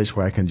some place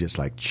where I can just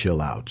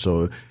chill out.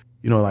 So,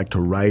 to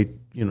write,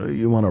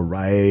 you want to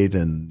write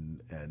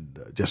and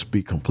just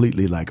be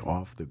completely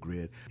off the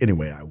grid.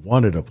 Anyway, I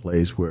wanted a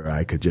place where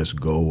I could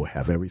just go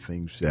have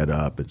everything set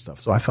up and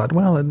stuff. So I thought,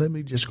 well, and let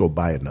me just go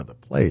buy another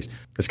place.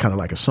 It's kind of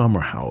like a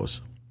summer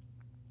house.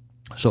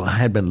 So I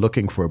had been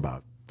looking for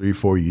about 3 or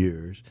 4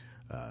 years,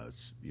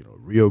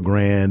 Rio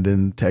Grande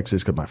in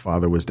Texas, because my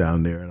father was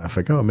down there. And I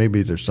figured, oh,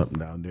 maybe there's something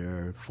down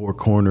there. Four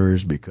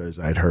Corners, because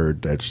I'd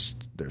heard that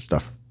there's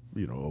stuff,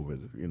 over,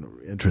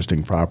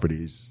 interesting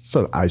properties,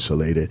 sort of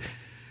isolated.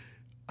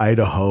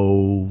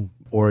 Idaho,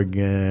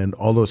 Oregon,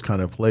 all those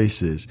kind of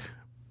places.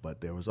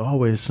 But there was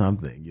always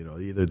something,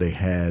 either they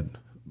had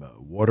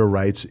water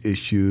rights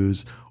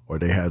issues or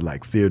they had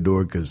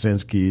Theodore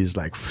Kaczynski's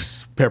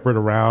peppered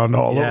around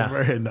all over,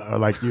 and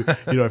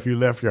if you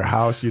left your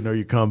house,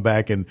 you come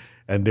back and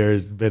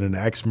there's been an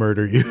axe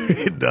murder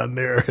you done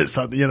there or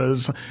something,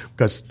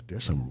 because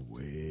there's some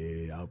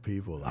way out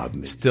people out in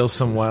the still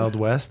some Wild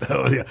West.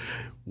 Oh yeah,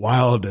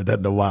 wilder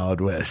than the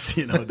Wild West.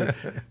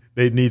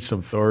 They need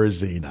some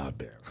Thorazine out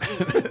there.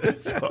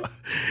 So,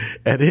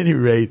 at any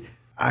rate,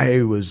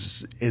 I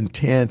was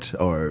intent,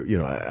 or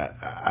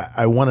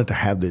I wanted to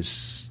have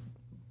this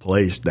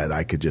place that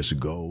I could just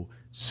go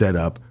set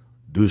up,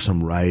 do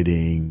some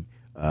writing,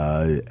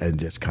 and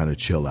just kind of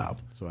chill out.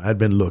 So I had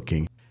been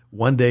looking.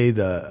 One day,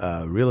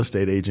 the real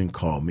estate agent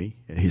called me,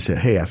 and he said,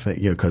 "Hey, I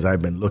think because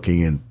I've been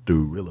looking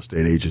through real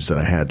estate agents that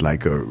I had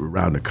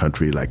around the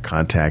country,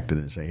 contacted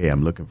and say, hey,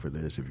 I'm looking for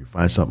this. If you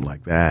find something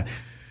like that,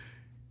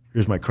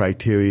 here's my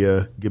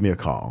criteria. Give me a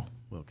call."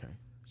 Okay.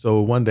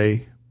 So one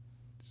day,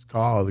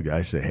 call the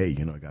guy said, "Hey,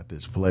 I got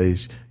this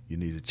place. You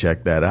need to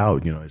check that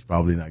out. It's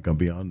probably not going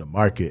to be on the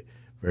market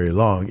very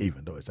long,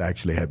 even though it's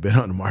actually had been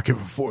on the market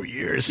for 4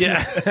 years."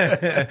 Yeah.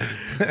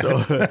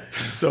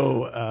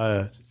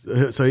 So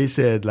he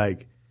said,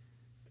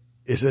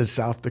 it's in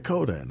South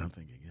Dakota. And I'm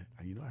thinking,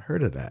 I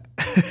heard of that.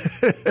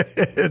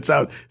 It's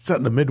out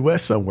in the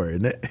Midwest somewhere,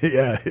 isn't it?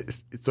 Yeah.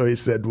 So he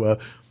said, well,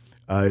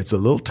 it's a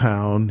little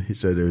town. He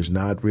said, there's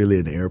not really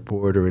an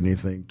airport or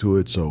anything to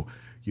it. So,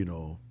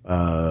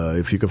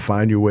 if you can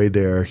find your way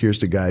there, here's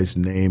the guy's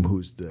name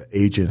who's the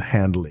agent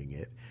handling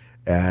it,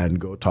 and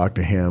go talk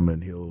to him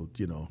and he'll,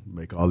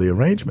 make all the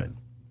arrangement.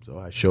 So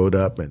I showed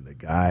up, and the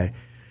guy,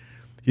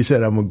 he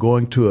said, I'm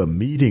going to a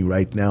meeting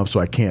right now, so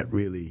I can't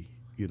really,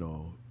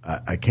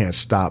 I can't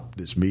stop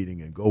this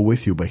meeting and go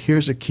with you. But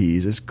here's the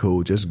keys. It's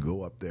cool. Just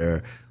go up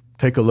there,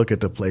 take a look at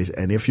the place.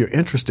 And if you're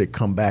interested,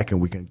 come back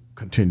and we can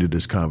continue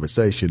this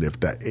conversation. If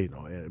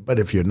that, but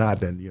if you're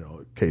not, then,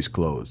 case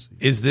closed.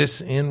 Is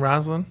this in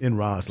Roslyn? In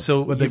Roslyn.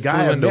 So but the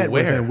guy I met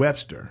was in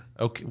Webster.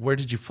 Okay. Where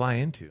did you fly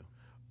into?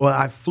 Well,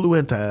 I flew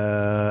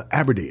into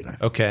Aberdeen.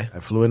 Okay. I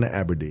flew into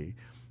Aberdeen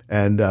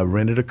and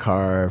rented a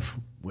car,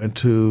 went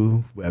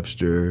to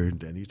Webster.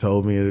 Then he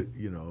told me,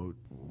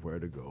 where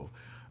to go.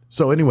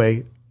 So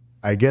anyway,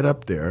 I get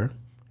up there,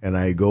 and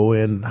I go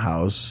in the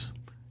house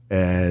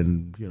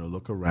and,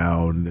 look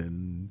around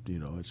and,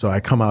 so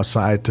I come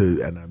outside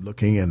and I'm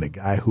looking, and the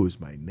guy who was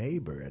my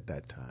neighbor at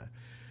that time,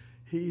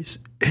 he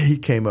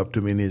came up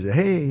to me and he said,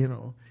 "Hey,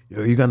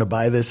 you're going to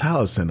buy this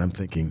house." And I'm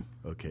thinking,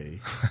 okay,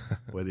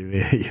 what do you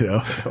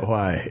mean,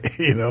 why,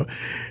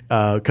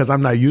 because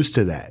I'm not used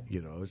to that,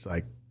 it's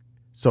like,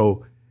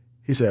 so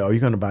he said, "Are you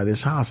going to buy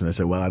this house?" And I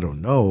said, "Well, I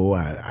don't know.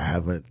 I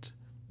haven't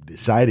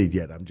decided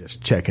yet. I'm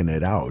just checking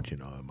it out.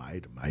 I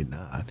might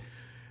not."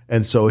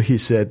 And so he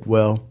said,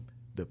 "Well,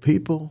 the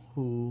people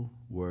who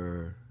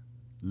were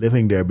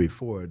living there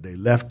before, they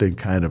left in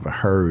kind of a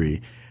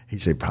hurry." He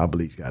said,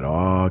 "Probably got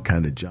all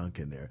kind of junk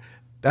in there.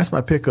 That's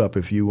my pickup.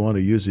 If you want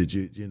to use it,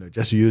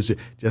 just use it.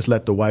 Just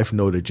let the wife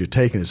know that you're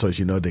taking it, so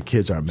she know the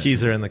kids aren't messing."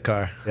 Keys are in the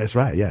car. That's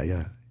right.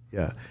 Yeah.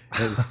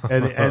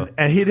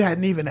 And he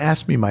hadn't even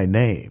asked me my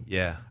name.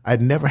 Yeah.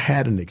 I'd never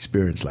had an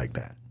experience like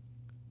that.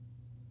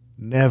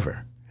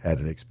 Never had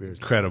an experience.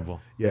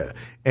 Incredible. Like that. Yeah.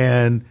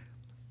 And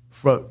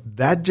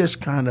that just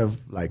kind of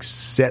like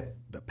set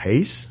the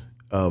pace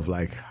of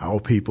like how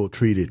people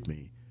treated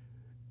me.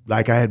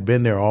 Like I had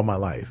been there all my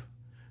life.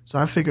 So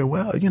I figured,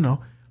 well,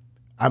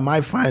 I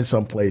might find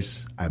some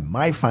place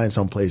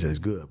that's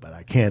good, but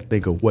I can't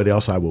think of what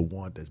else I would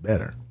want that's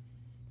better.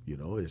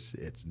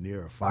 It's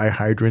near a fire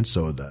hydrant,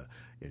 so the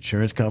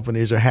insurance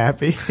companies are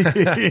happy.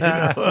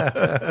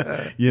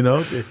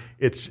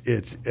 It's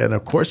and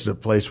of course the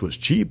place was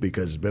cheap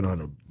because it's been on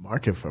the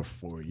market for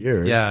 4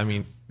 years. Yeah, I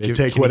mean, can you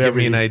give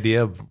me an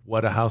idea of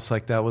what a house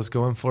like that was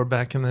going for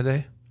back in the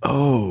day?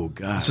 Oh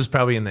God, this is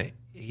probably in the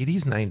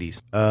 80s,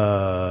 90s.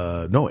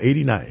 No,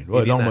 89.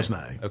 Well, 89. almost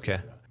 9. Okay.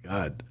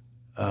 God,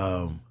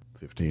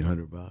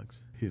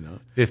 $1,500.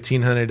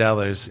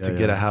 $1,500 to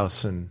get a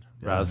house in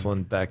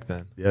Roslyn back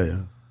then.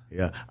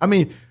 Yeah. I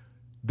mean,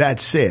 that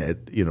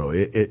said,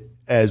 it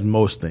as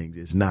most things,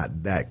 it's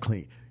not that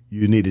clean.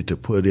 You needed to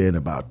put in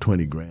about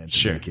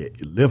 $20,000 to make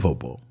it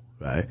livable,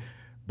 right?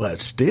 But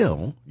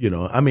still,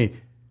 I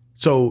mean,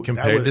 so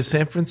compared to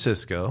San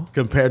Francisco,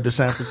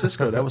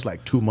 that was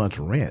like 2 months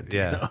rent.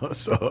 Yeah.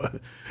 So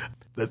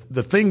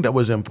the thing that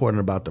was important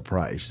about the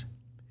price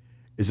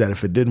is that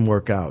if it didn't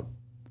work out,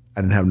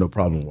 I didn't have no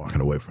problem walking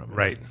away from it.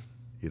 Right.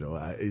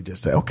 I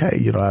just say,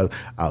 okay,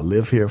 I'll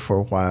live here for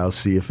a while,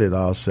 see if it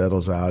all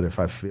settles out, if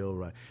I feel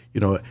right.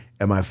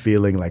 Am I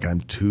feeling like I'm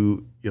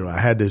too, I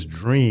had this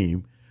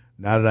dream.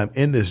 Now that I'm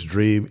in this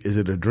dream, is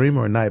it a dream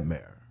or a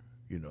nightmare?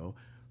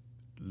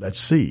 Let's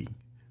see.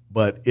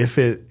 But if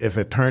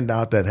it turned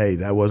out that, hey,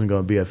 that wasn't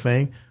going to be a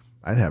thing,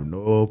 I'd have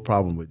no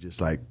problem with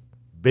just like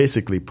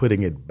basically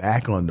putting it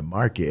back on the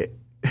market,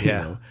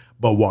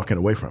 but walking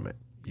away from it.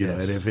 And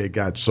if it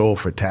got sold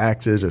for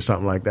taxes or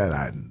something like that,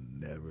 I'd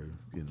never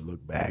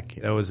look back.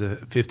 That was a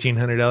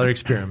 $1,500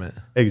 experiment.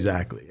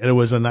 Exactly. And it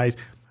was a nice,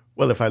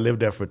 well, if I lived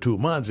there for 2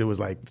 months, it was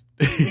like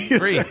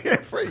free.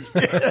 Free.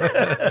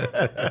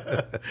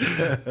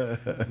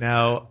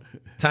 Now,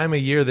 time of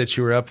year that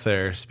you were up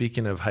there,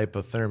 speaking of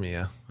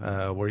hypothermia,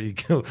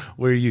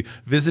 were you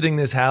visiting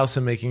this house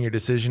and making your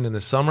decision in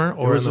the summer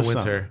or in the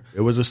winter? Summer.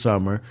 It was a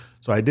summer.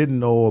 So I didn't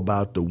know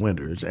about the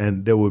winters,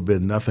 and there would have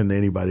been nothing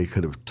anybody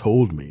could have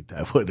told me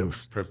that would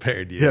have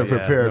prepared you.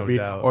 Prepared no me,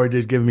 doubt. Or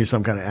just given me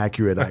some kind of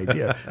accurate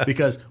idea.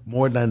 Because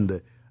more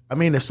than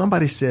if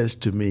somebody says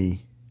to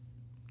me,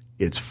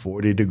 it's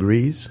 40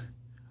 degrees,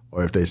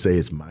 or if they say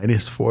it's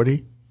minus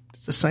 40,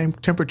 it's the same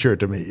temperature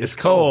to me. It's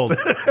cold.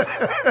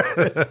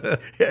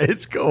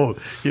 It's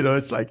cold.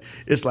 It's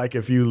like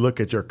if you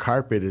look at your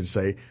carpet and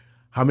say,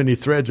 how many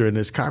threads are in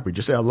this carpet?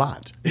 Just say a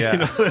lot.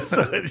 Yeah.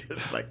 So it's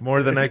just like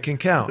more than I can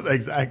count.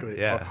 Exactly.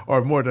 Yeah.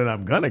 Or more than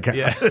I'm going to count.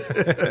 Yeah.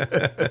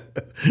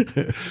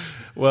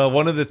 Well,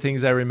 one of the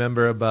things I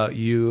remember about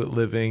you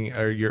living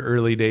or your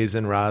early days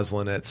in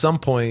Roslyn, at some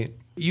point,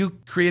 you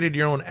created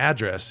your own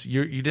address.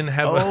 You didn't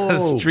have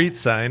a street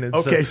sign. And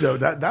so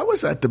that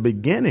was at the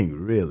beginning,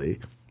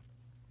 really.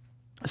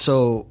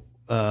 So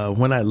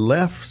when I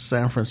left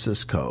San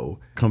Francisco,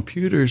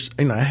 computers,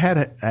 I had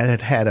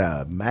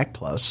a Mac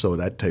Plus, so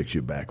that takes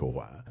you back a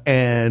while.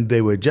 And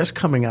they were just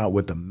coming out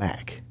with the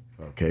Mac,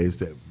 okay,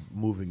 so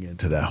moving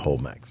into that whole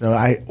Mac. So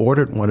I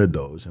ordered one of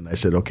those, and I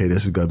said, okay,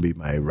 this is going to be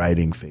my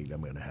writing thing.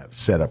 I'm going to have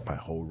set up my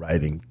whole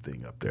writing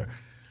thing up there.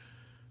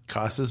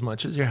 Costs as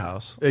much as your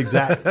house.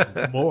 Exactly.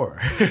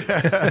 More.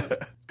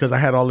 Because I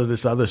had all of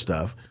this other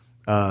stuff.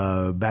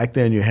 Back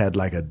then you had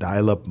like a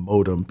dial-up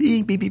modem.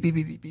 Beep, beep, beep, beep,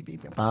 beep, beep, beep,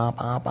 beep, bop,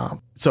 bop,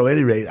 bop. So at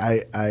any rate,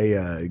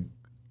 I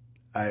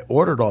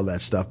ordered all that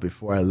stuff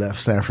before I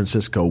left San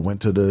Francisco,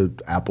 went to the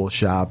Apple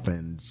shop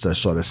and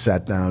just sort of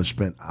sat down,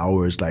 spent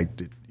hours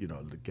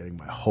getting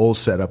my whole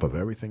setup of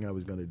everything I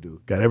was going to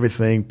do. Got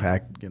everything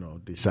packed,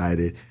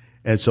 decided.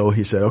 And so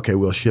he said, okay,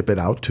 we'll ship it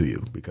out to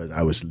you, because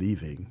I was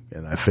leaving.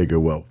 And I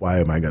figured, well, why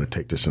am I going to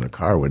take this in a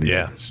car when he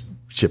just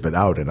ship it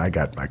out? And I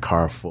got my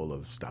car full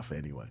of stuff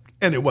anyway.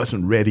 And it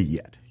wasn't ready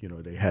yet.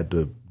 They had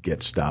to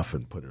get stuff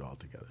and put it all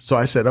together. So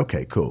I said,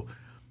 okay, cool.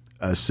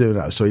 Send it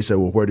out. So he said,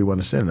 well, where do you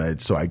want to send it?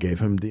 So I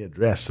gave him the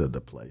address of the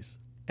place.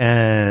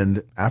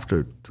 And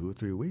after 2 or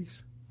 3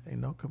 weeks,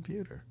 ain't no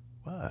computer.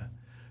 Why?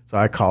 So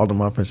I called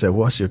him up and said,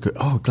 what's your,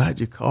 oh, glad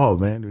you called,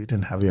 man. We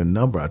didn't have your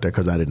number out there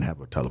because I didn't have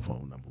a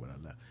telephone number when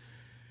I left.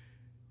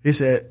 He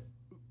said,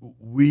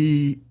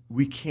 we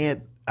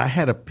can't, I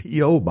had a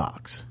P.O.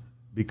 box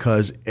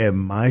because in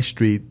my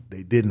street,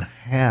 they didn't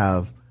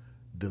have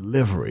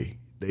delivery.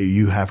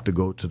 You have to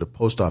go to the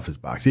post office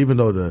box. Even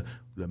though the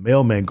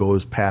mailman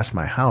goes past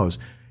my house,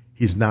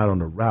 he's not on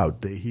the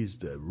route. He's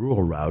the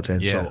rural route.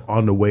 And so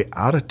on the way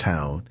out of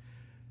town,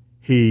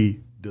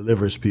 he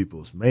delivers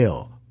people's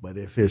mail. But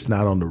if it's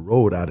not on the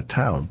road out of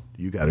town,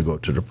 you got to go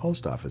to the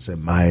post office.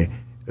 And my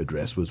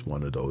address was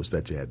one of those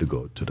that you had to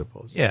go to the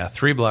post office. Yeah,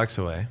 3 blocks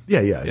away.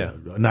 Yeah.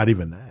 Not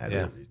even that.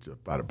 Yeah. It's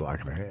about a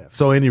block and a half.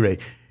 So anyway,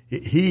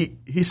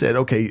 he said,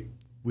 okay,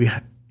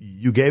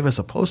 you gave us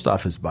a post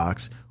office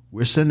box.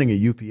 We're sending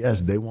a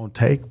UPS. They won't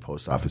take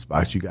post office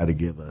box. You got to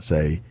give us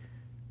an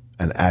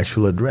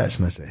actual address.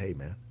 And I said, hey,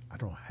 man, I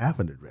don't have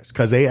an address.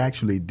 Because they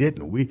actually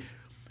didn't.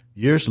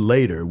 Years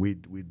later, we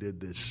did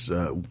this,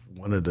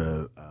 one of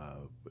the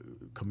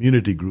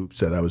community groups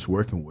that I was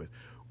working with,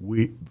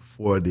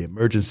 for the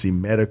emergency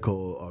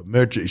medical or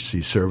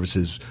emergency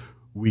services,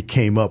 we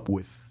came up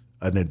with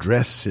an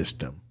address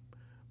system.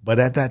 But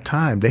at that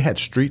time, they had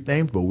street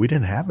names, but we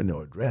didn't have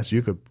no address.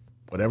 You could,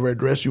 whatever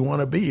address you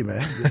want to be,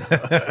 man.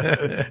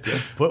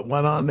 Just put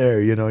one on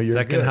there. You're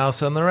second good.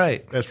 House on the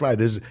right. That's right.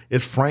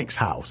 It's Frank's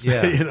house.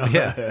 Yeah.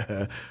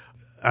 Yeah.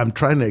 I'm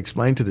trying to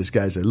explain to this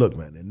guy, I say, look,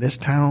 man, in this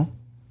town,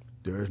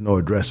 there is no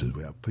addresses.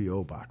 We have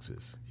P.O.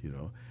 boxes,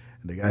 And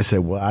the guy said,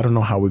 well, I don't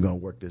know how we're going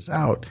to work this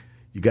out.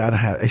 You got to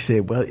have, I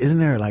said, well, isn't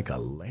there like a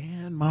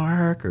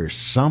landmark or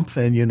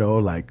something,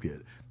 like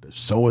the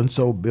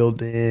so-and-so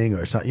building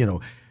or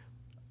something,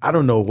 I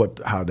don't know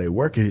how they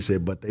work it. He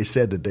said, but they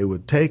said that they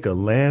would take a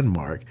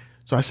landmark.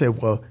 So I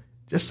said, well,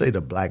 just say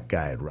the black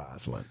guy at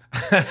Roslyn.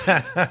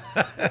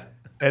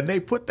 And they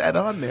put that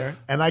on there,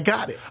 and I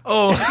got it.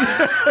 Oh.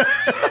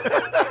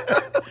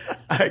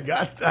 I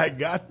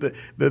got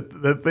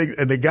the thing,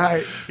 and the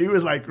guy, he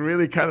was like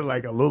really kind of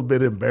like a little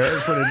bit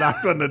embarrassed when he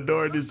knocked on the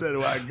door, and he said,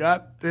 well, I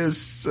got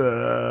this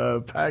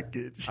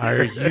package.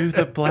 Are you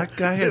the black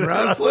guy in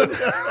Roslyn?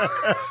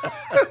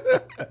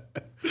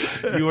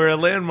 You were a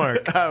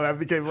landmark. I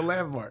became a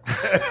landmark.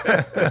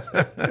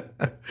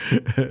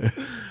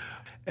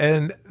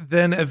 And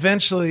then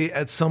eventually,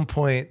 at some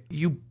point,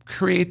 you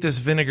create this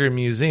Vinegar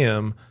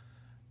Museum.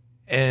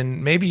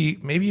 And maybe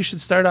you should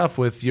start off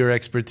with your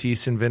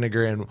expertise in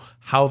vinegar and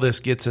how this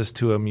gets us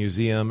to a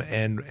museum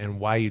and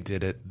why you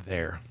did it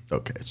there.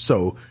 Okay.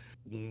 So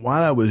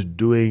while I was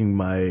doing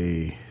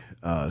my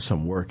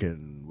some work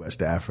in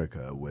West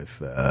Africa with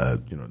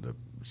the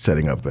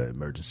setting up an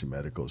emergency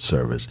medical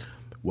service,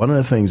 one of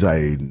the things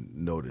I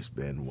noticed,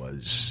 Ben,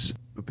 was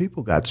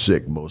people got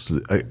sick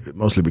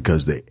mostly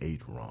because they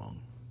ate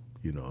wrong.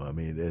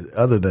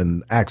 Other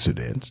than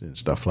accidents and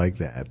stuff like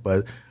that,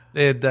 but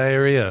they had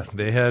diarrhea.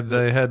 They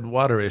had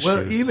water issues.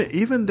 Well,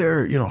 even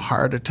their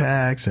heart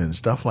attacks and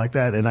stuff like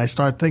that. And I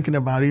start thinking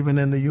about even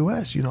in the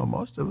U.S.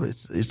 Most of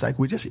it's like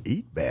we just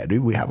eat bad.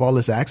 We have all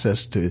this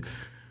access to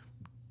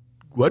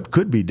what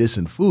could be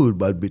decent food,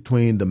 but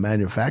between the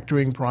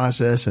manufacturing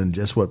process and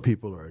just what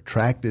people are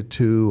attracted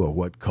to, or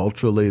what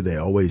culturally they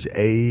always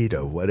ate,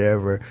 or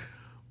whatever,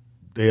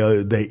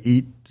 they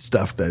eat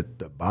stuff that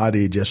the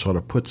body just sort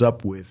of puts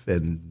up with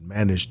and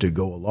manage to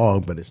go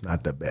along, but it's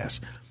not the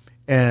best.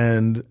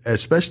 And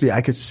especially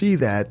I could see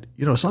that,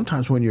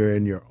 sometimes when you're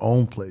in your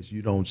own place,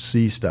 you don't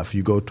see stuff.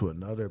 You go to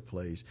another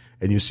place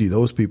and you see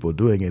those people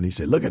doing it and you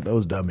say, look at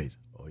those dummies.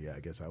 Oh, yeah, I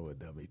guess I would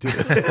dummy too.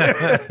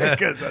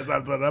 Because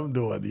that's what I'm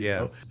doing. You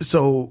know?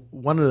 So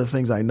one of the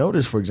things I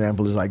noticed, for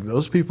example, is like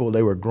those people,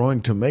 they were growing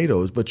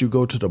tomatoes, but you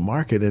go to the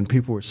market and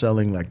people were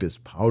selling like this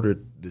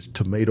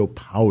tomato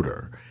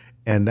powder.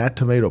 And that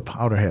tomato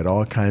powder had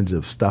all kinds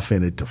of stuff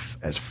in it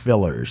as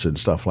fillers and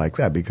stuff like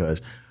that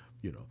because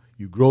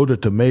you grow the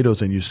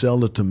tomatoes and you sell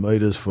the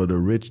tomatoes to the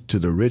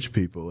rich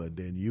people, and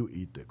then you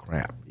eat the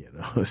crap,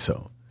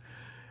 So,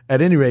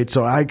 at any rate,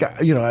 so I got,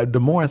 the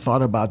more I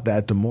thought about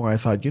that, the more I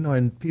thought,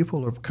 and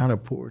people are kind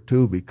of poor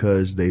too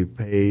because they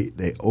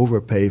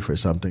overpay for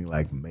something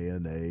like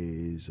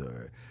mayonnaise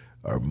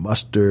or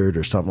mustard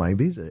or something like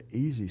these are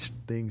easy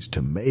things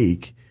to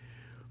make.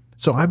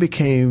 So I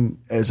became,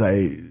 as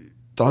I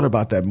thought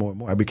about that more and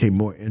more, I became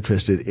more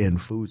interested in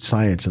food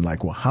science and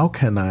like, well, how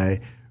can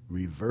I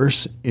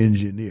reverse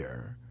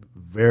engineer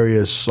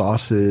various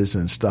sauces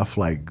and stuff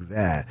like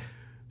that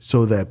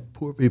so that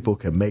poor people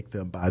can make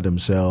them by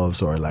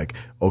themselves, or like,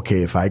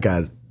 okay, if I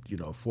got,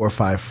 4 or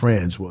 5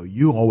 friends, well,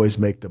 you always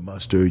make the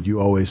mustard,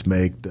 you always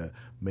make the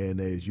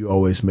mayonnaise, you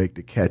always make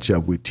the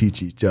ketchup, we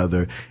teach each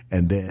other,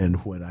 and then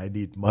when I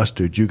need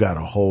mustard, you got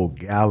a whole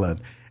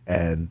gallon,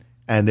 and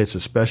it's a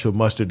special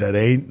mustard that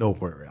ain't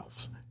nowhere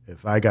else.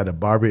 If I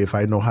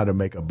know how to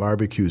make a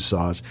barbecue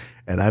sauce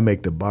and I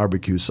make the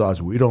barbecue sauce,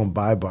 we don't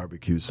buy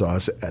barbecue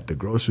sauce at the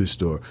grocery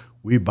store.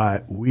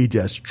 We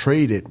just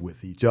trade it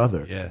with each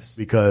other. Yes.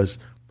 Because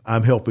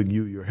I'm helping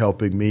you, you're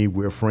helping me,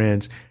 we're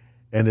friends.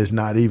 And it's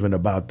not even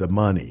about the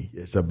money.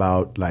 It's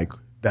about like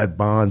that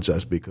bonds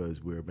us because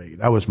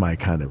that was my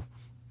kind of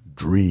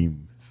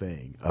dream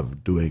thing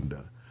of doing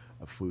the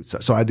food.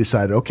 So I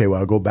decided, okay, well,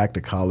 I'll go back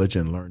to college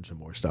and learn some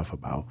more stuff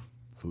about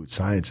food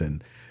science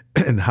and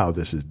how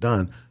this is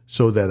done,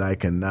 so that I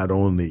can not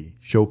only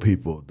show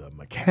people the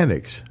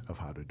mechanics of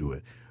how to do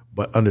it,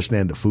 but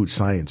understand the food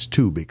science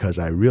too, because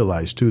I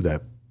realized too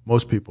that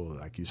most people,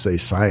 like you say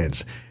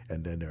science,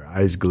 and then their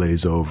eyes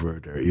glaze over,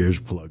 their ears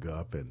plug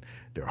up, and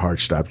their heart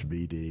stops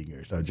beating,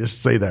 or so.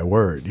 Just say that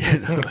word,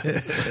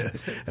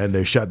 and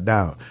they shut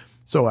down.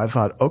 So I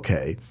thought,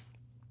 okay,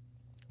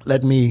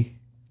 let me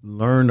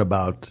learn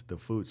about the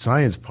food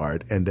science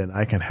part, and then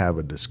I can have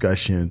a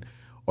discussion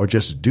or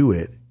just do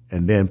it,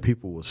 and then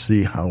people will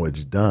see how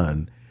it's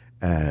done,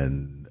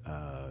 and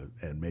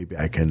maybe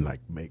I can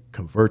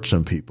convert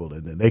some people,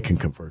 and then they can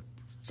convert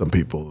some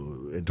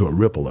people into a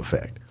ripple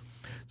effect.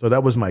 So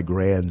that was my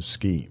grand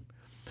scheme.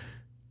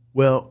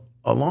 Well,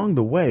 along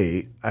the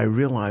way, I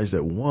realized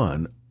that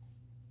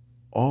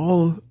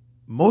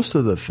most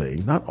of the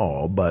things, not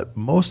all, but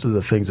most of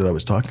the things that I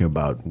was talking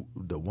about,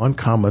 the one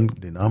common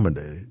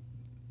denominator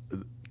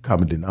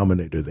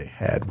they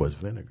had was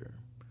vinegar.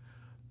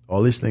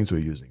 All these things we're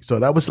using. So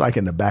that was like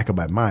in the back of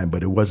my mind,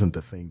 but it wasn't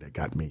the thing that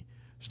got me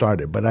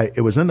started. But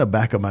it was in the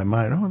back of my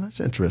mind, oh, that's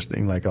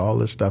interesting, like all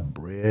this stuff,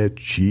 bread,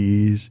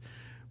 cheese,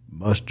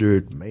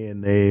 mustard,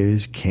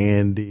 mayonnaise,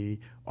 candy,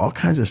 all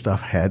kinds of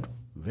stuff had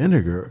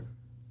vinegar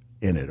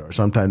in it, or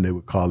sometimes they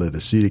would call it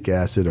acetic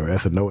acid or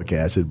ethanoic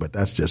acid, but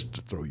that's just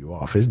to throw you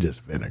off. It's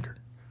just vinegar.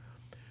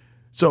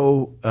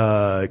 So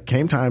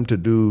came time to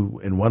do,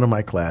 in one of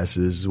my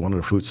classes, one of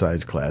the food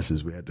science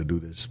classes, we had to do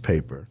this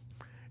paper.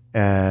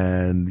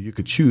 And you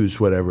could choose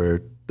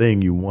whatever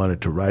thing you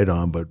wanted to write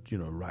on, but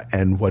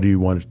and what you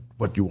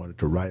wanted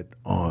to write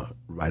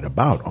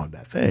about on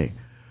that thing.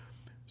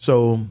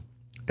 So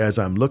as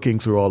I'm looking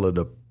through all of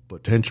the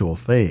potential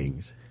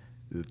things,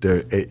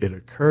 it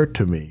occurred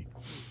to me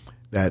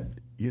that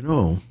you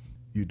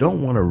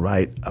don't want to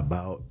write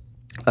about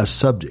a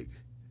subject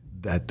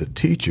that the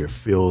teacher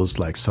feels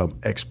like some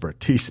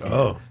expertise in.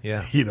 Oh,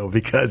 yeah.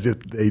 Because if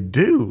they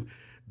do,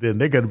 then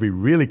they're going to be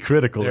really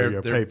critical of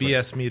your their paper.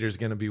 BS meter is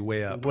going to be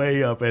way up.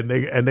 Way up, and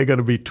they're going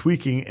to be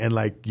tweaking, and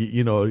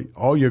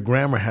all your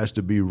grammar has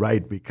to be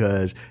right,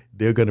 because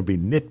they're going to be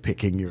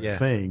nitpicking your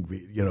thing,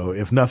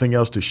 if nothing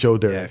else, to show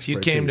their expertise. If you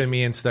came to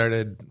me and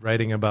started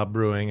writing about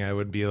brewing, I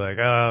would be like,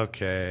 oh,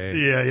 okay.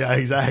 Yeah,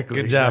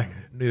 exactly. Good job,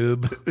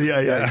 noob.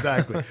 Yeah,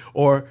 exactly.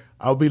 Or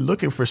I'll be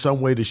looking for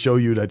some way to show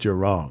you that you're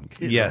wrong.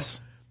 Yes.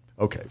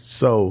 Okay,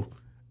 so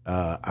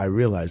I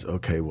realized,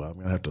 okay, well, I'm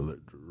going to have to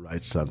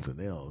write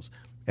something else.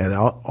 And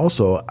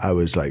I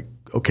was like,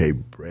 okay,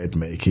 bread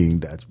making,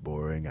 that's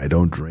boring. I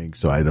don't drink,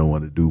 so I don't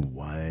want to do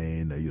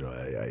wine.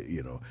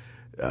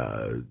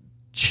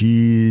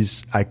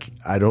 Cheese,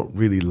 I don't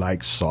really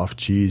like soft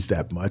cheese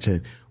that much.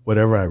 And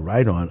whatever I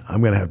write on,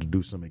 I'm going to have to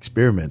do some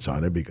experiments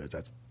on it, because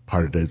that's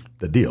part of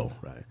the deal,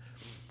 right?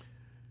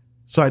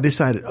 So I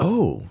decided,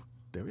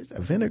 there is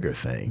a vinegar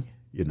thing,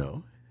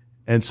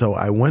 And so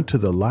I went to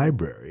the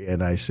library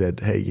and I said,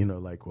 hey,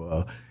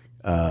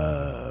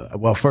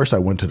 first I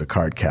went to the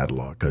card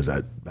catalog, because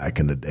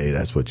back in the day,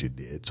 that's what you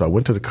did. So I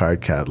went to the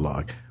card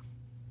catalog.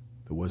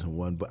 There wasn't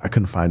one, but I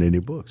couldn't find any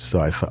books. So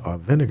I found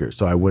on vinegar.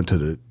 So I went to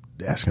the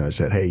desk and I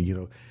said, hey,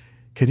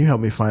 can you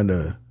help me find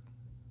a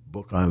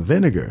book on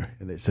vinegar?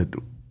 And they said,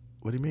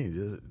 what do you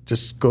mean?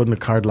 Just go in the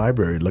card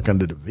library and look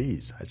under the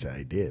V's. I said,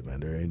 I did,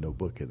 man. There ain't no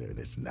book in there. And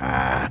they said,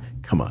 nah,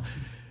 come on.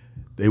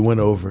 They went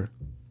over.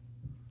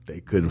 They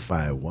couldn't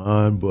find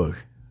one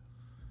book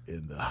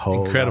in the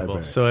whole Incredible.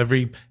 library. So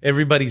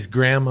everybody's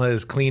grandma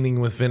is cleaning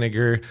with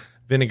vinegar.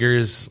 Vinegar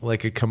is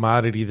like a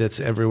commodity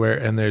that's everywhere,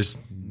 and there's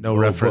no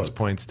reference book.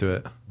 Points to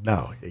it.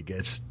 No, it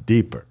gets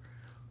deeper.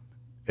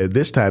 At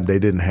this time, they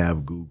didn't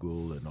have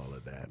Google and all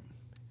of that,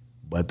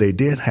 but they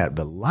did have,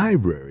 the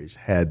libraries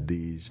had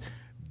these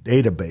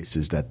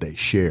databases that they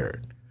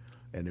shared,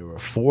 and there were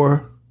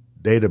 4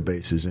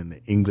 databases in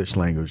the English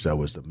language that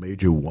was the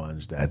major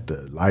ones that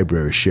the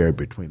library shared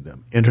between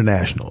them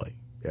internationally.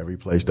 Every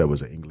place that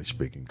was an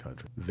English-speaking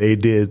country. They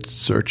did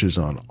searches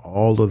on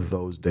all of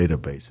those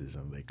databases,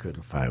 and they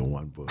couldn't find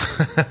one book.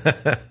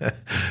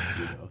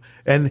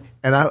 And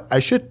I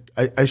should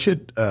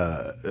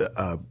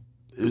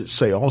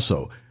say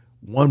also,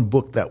 one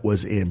book that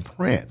was in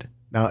print.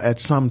 Now, at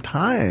some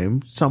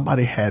time,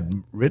 somebody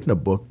had written a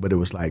book, but it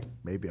was like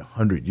maybe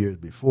 100 years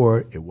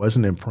before. It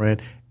wasn't in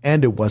print,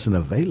 and it wasn't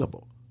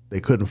available.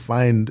 They couldn't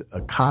find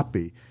a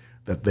copy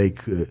that they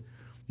could,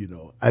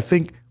 I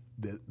think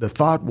the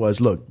thought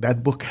was, look,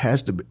 that book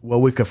has to be,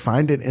 we could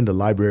find it in the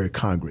Library of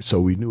Congress, so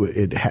we knew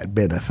it had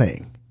been a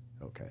thing,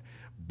 okay?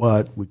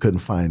 But we couldn't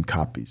find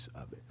copies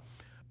of it.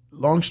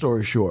 Long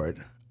story short,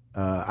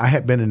 I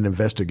had been an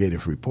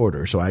investigative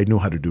reporter, so I knew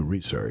how to do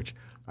research.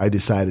 I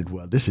decided,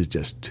 this is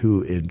just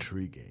too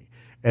intriguing.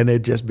 And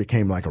it just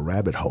became like a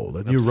rabbit hole,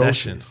 a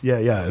neurosis.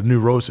 Yeah, a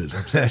neurosis,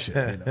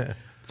 obsession.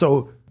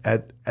 So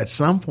at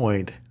some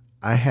point,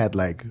 I had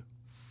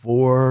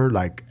 4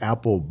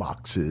 Apple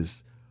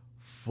boxes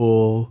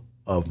full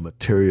of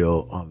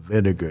material on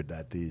vinegar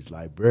that these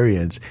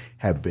librarians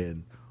have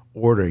been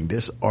ordering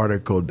this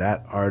article,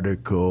 that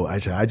article. I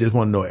said, I just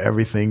want to know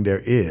everything there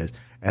is.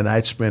 And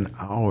I'd spend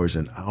hours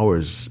and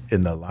hours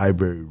in the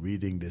library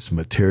reading this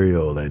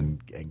material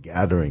and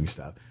gathering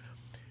stuff.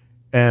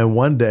 And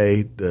one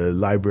day the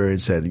librarian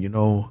said,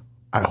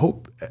 I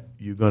hope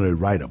you're going to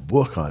write a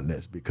book on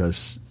this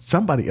because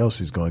somebody else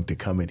is going to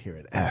come in here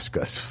and ask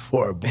us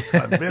for a book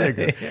on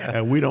vinegar. Yeah.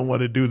 And we don't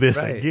want to do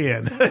this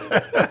again.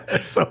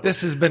 So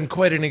this has been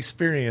quite an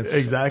experience.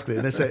 Exactly.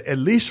 And they said, at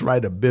least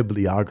write a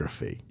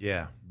bibliography.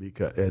 Yeah.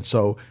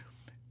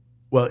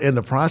 Well, in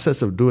the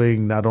process of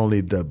doing not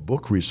only the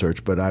book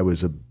research, but I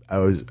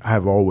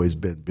have always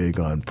been big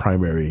on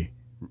primary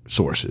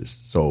sources.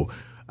 So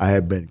I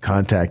have been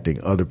contacting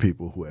other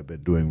people who have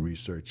been doing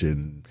research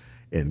in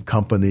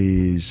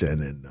companies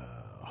and in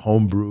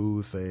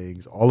homebrew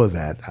things, all of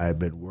that. I have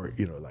been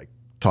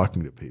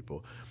talking to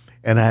people.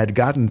 And I had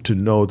gotten to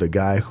know the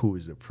guy who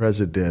is the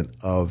president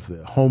of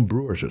the Home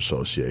Brewers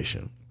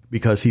Association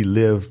because he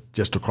lived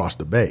just across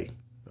the bay.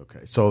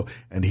 Okay. So,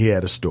 and he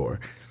had a store.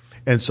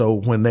 And so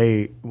when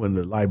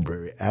the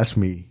library asked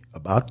me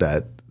about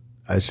that,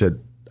 I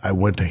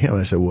went to him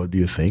and I said, well, do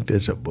you think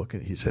there's a book?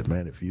 And he said,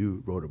 man, if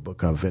you wrote a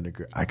book on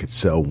vinegar, I could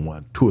sell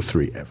 1, 2 or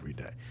 3 every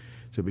day.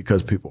 So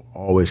because people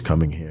are always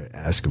coming here and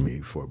asking me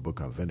for a book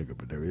on vinegar,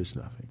 but there is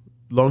nothing.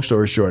 Long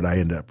story short, I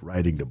ended up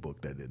writing the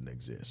book that didn't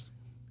exist.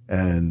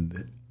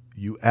 And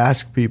you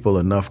ask people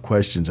enough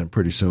questions and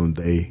pretty soon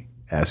they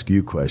ask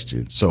you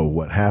questions. So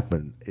what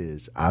happened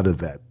is out of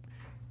that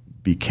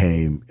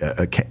came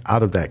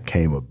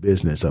a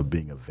business of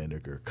being a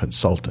vinegar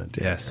consultant.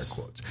 Yes. In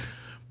air quotes.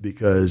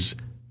 Because,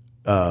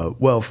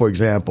 for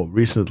example,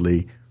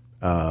 recently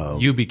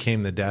you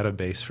became the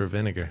database for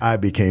vinegar. I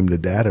became the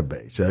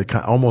database,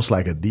 almost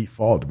like a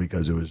default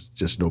because it was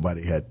just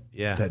nobody had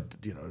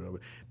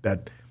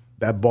that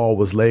ball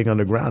was laying on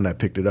the ground. I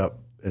picked it up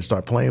and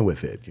started playing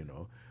with it.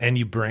 And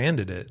you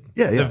branded it,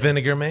 the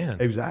Vinegar Man.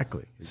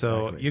 Exactly.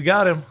 So you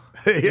got him.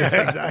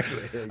 Yeah,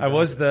 exactly. I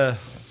was the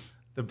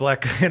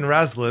black guy in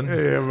Roslyn.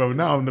 Yeah, but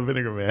now I'm the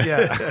Vinegar Man.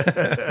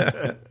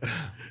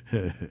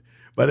 Yeah.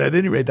 But at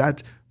any rate,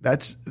 that's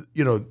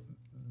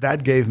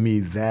that gave me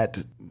that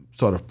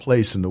sort of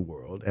place in the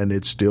world, and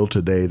it's still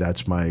today.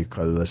 That's my,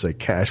 let's say,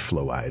 cash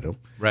flow item.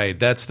 Right.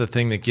 That's the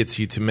thing that gets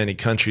you to many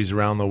countries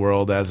around the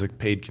world as a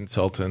paid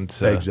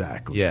consultant.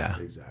 Exactly. Yeah.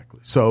 Exactly.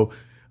 So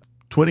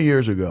 20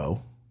 years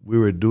ago, we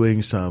were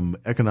doing some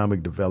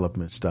economic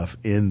development stuff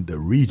in the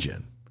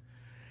region.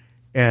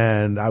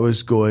 And I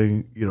was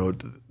going,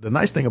 the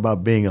nice thing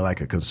about being like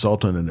a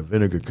consultant and a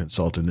vinegar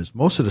consultant is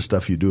most of the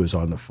stuff you do is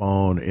on the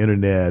phone, or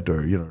internet,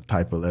 or,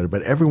 type a letter.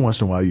 But every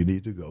once in a while you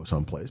need to go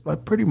someplace.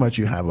 But pretty much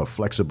you have a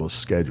flexible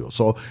schedule.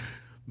 So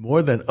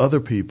more than other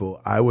people,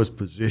 I was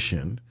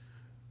positioned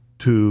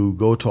to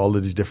go to all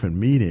of these different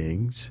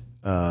meetings.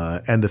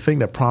 And the thing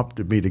that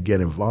prompted me to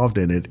get involved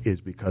in it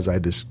is because I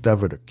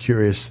discovered a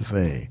curious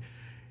thing.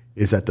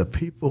 Is that the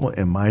people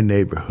in my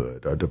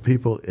neighborhood or the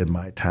people in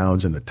my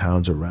towns and the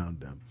towns around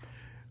them,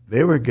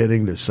 they were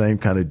getting the same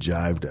kind of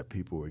jive that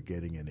people were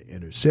getting in the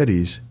inner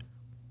cities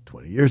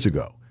 20 years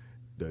ago.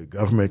 The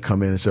government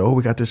come in and say, oh,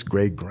 we got this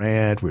great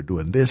grant. We're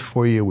doing this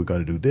for you. We're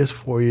going to do this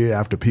for you.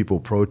 After people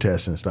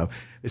protest and stuff,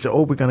 they say,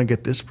 oh, we're going to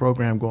get this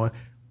program going.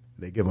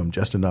 They give them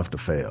just enough to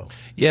fail.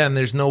 Yeah, and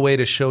there's no way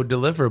to show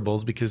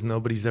deliverables because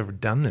nobody's ever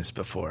done this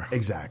before.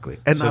 Exactly.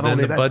 And so not then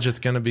only the budget's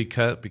going to be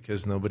cut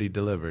because nobody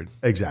delivered.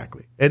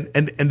 Exactly. And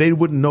they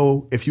wouldn't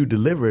know if you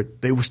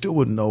delivered. They still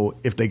wouldn't know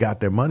if they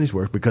got their money's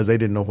worth because they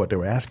didn't know what they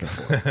were asking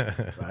for.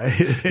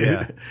 Right?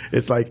 Yeah.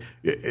 It's like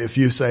if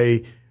you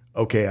say,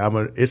 okay,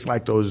 it's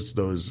like those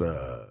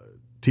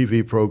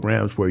TV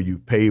programs where you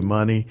pay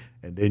money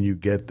and then you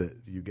get the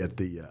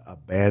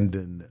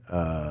abandoned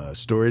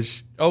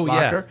storage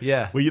locker.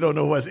 Yeah. Well, you don't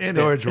know what's in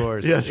Storage it.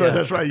 wars. Yeah,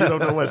 that's right. You don't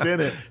know what's in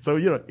it. So,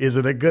 is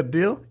it a good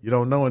deal? You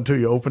don't know until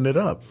you open it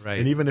up. Right.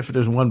 And even if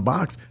there's one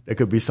box, there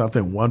could be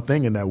one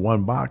thing in that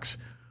one box,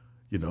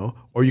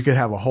 or you could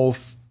have a whole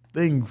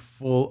thing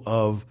full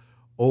of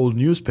old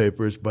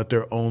newspapers, but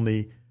they're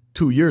only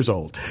 2 years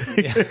old.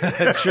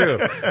 Yeah, true.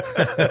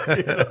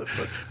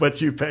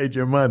 But you paid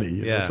your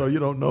money. So you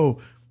don't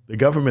know. The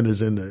government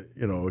is in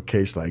a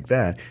case like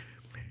that.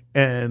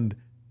 And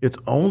it's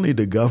only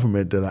the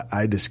government that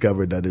I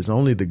discovered that is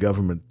only the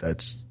government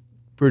that's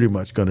pretty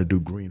much going to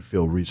do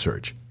greenfield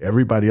research.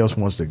 Everybody else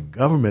wants the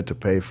government to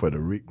pay for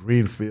the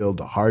greenfield,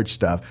 the hard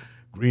stuff,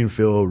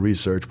 greenfield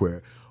research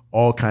where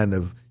you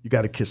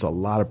got to kiss a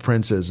lot of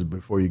princesses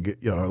before you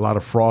get, a lot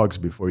of frogs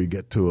before you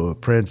get to a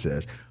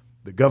princess.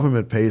 The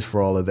government pays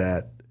for all of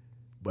that.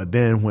 But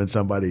then when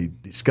somebody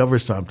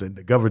discovers something,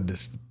 the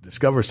government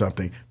discovers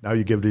something, now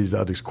you give these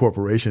other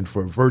corporations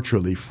for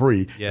virtually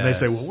free. Yes. And they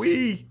say, well,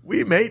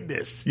 we made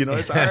this.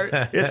 It's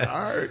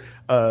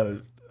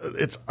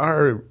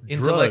our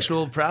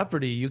intellectual drug.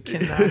 property. You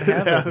cannot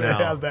have it now.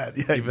 Have that.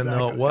 Yeah, even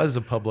though it was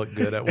a public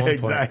good at one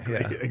exactly,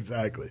 point. Yeah.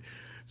 Exactly.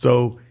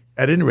 So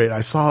at any rate,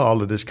 I saw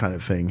all of this kind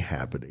of thing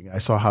happening. I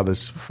saw how the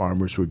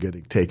farmers were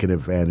getting taken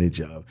advantage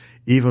of,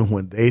 even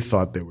when they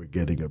thought they were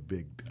getting a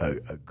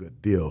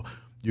good deal.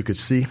 You could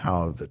see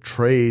how the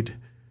trade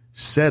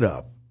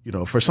setup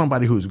for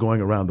somebody who's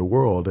going around the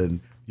world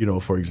and,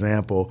 for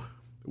example,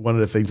 one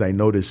of the things I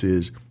notice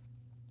is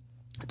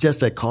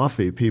just at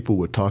coffee, people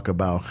would talk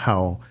about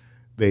how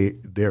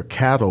their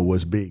cattle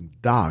was being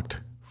docked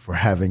for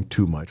having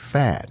too much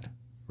fat,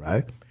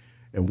 right?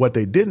 And what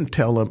they didn't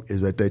tell them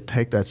is that they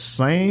take that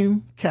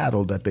same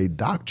cattle that they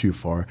docked you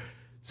for,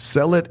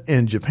 sell it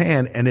in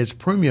Japan, and it's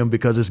premium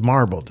because it's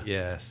marbled.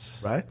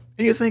 Yes. Right?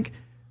 And you think,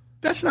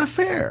 that's not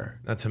fair.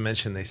 Not to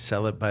mention they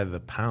sell it by the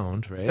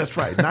pound, right? That's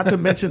right. Not to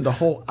mention the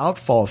whole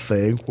outfall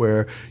thing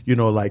where,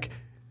 like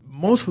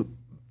most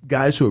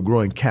guys who are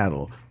growing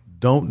cattle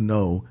don't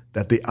know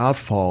that the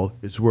outfall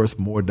is worth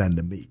more than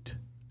the meat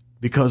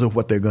because of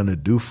what they're going to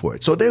do for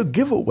it. So they'll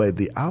give away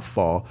the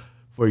outfall,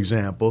 for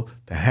example,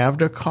 to have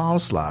their cow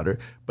slaughtered,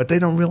 but they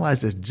don't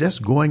realize that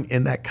just going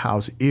in that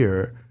cow's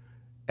ear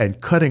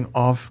and cutting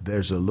off,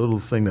 there's a little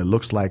thing that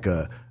looks like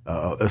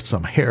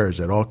some hairs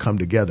that all come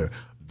together.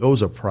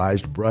 Those are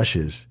prized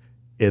brushes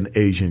in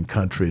Asian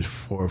countries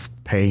for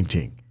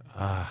painting.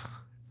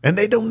 And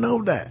they don't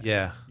know that.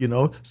 Yeah.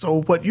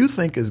 So what you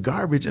think is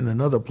garbage in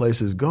another place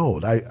is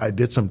gold. I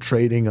did some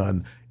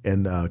trading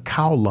in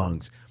cow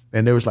lungs,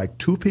 and there was like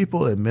 2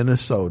 people in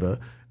Minnesota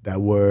that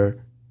were,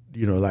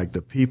 like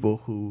the people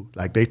who,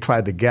 like they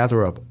tried to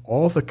gather up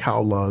all the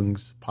cow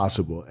lungs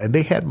possible, and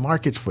they had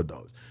markets for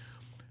those.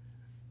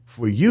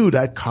 For you,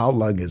 that cow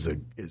lung is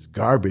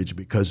garbage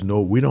because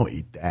no, we don't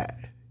eat that,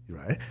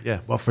 right?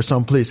 Yeah. But for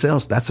someplace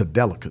else, that's a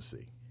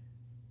delicacy,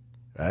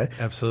 right?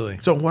 Absolutely.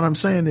 So what I'm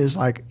saying is,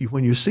 like,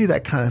 when you see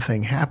that kind of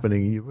thing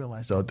happening, and you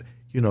realize,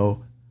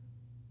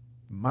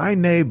 my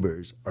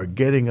neighbors are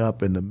getting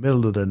up in the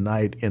middle of the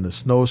night in a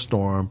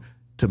snowstorm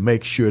to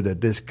make sure that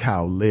this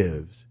cow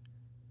lives.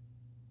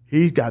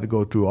 He's got to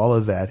go through all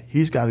of that.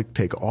 He's got to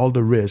take all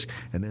the risk,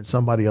 and then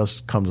somebody else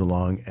comes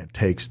along and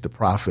takes the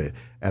profit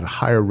at a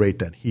higher rate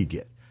than he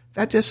gets.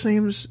 That just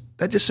seems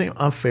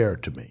unfair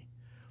to me.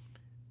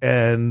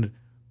 And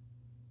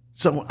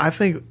so I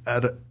think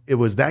it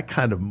was that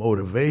kind of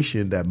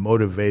motivation that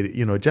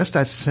motivated, just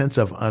that sense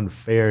of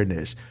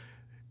unfairness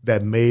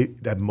that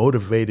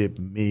motivated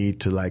me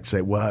to like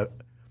say, well,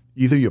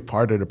 either you're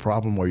part of the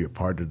problem or you're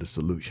part of the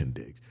solution,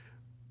 Diggs.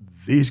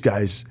 These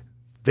guys,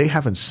 they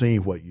haven't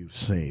seen what you've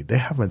seen. They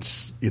haven't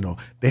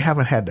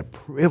had the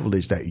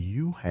privilege that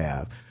you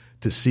have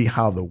to see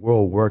how the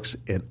world works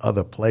in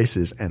other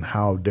places and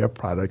how their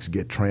products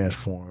get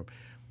transformed.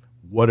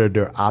 What are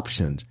their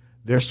options?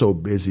 They're so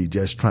busy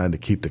just trying to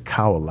keep the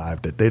cow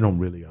alive that they don't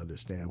really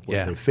understand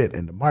where they fit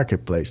in the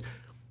marketplace.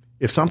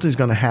 If something's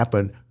going to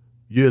happen,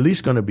 you're at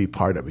least going to be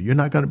part of it. You're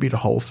not going to be the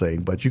whole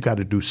thing, but you got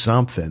to do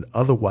something.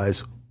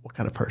 Otherwise, what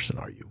kind of person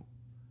are you?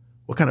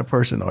 What kind of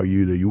person are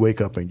you that you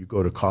wake up and you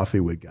go to coffee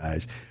with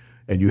guys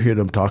and you hear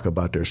them talk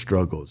about their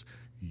struggles?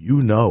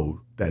 You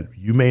know that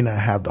you may not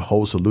have the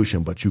whole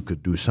solution, but you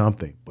could do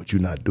something, but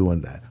you're not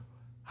doing that.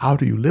 How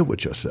do you live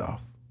with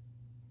yourself?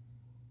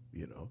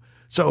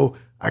 So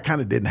I kind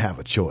of didn't have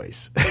a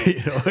choice,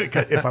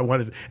 if I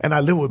wanted to. And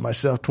I live with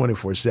myself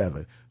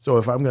 24/7. So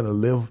if I'm going to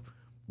live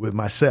with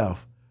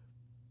myself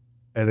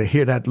and I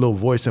hear that little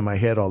voice in my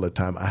head all the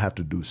time, I have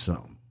to do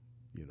something,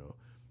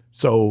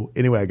 So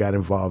anyway, I got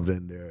involved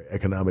in their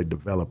economic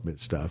development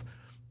stuff.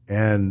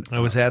 And I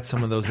was at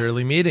some of those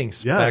early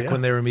meetings back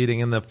when they were meeting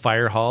in the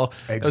fire hall.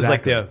 Exactly. It was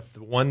like the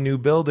one new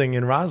building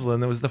in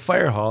Roslyn. That was the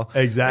fire hall.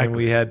 Exactly. And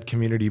we had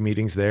community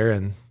meetings there,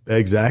 and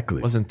exactly.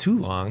 it wasn't too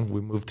long.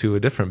 We moved to a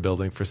different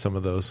building for some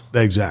of those.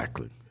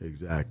 Exactly.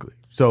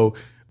 So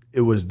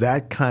it was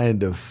that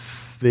kind of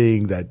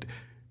thing that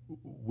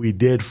we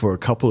did for a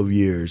couple of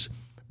years,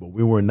 but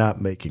we were not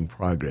making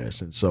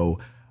progress. And so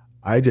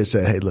I just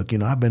said, hey, look,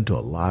 I've been to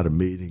a lot of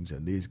meetings,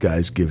 and these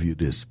guys give you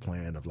this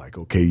plan of like,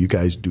 okay, you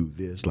guys do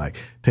this, like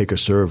take a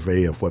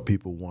survey of what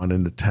people want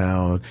in the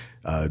town,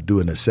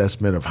 do an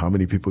assessment of how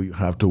many people you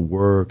have to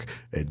work,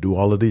 and do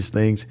all of these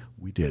things.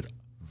 We did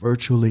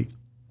virtually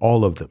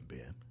all of them,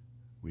 Ben.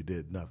 We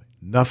did nothing.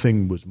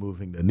 Nothing was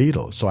moving the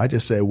needle. So I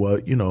just said, well,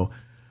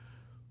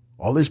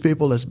 all these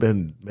people that's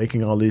been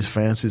making all these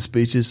fancy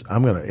speeches,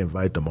 I'm going to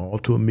invite them all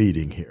to a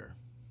meeting here.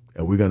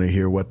 And we're going to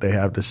hear what they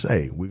have to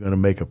say. We're going to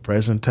make a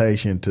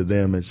presentation to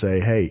them and say,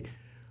 hey,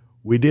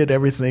 we did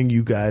everything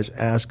you guys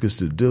asked us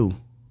to do.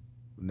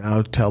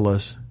 Now tell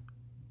us,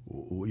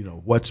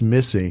 what's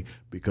missing,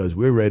 because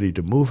we're ready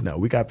to move now.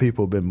 We got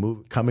people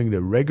coming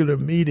to regular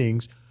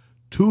meetings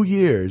 2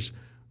 years.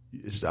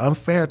 It's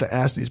unfair to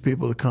ask these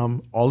people to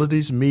come all of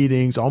these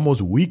meetings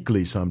almost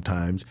weekly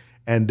sometimes,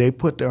 and they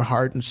put their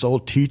heart and soul.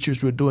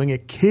 Teachers were doing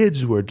it.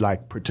 Kids were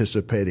like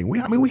participating.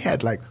 We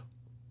had like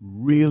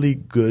really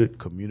good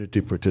community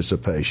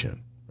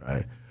participation,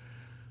 right?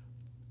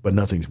 But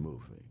nothing's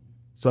moving.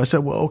 So I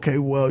said,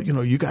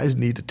 you guys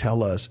need to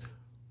tell us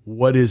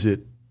what is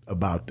it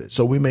about this.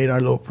 So we made our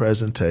little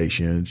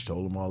presentation,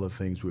 told them all the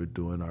things we were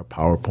doing, our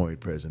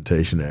PowerPoint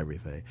presentation and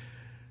everything.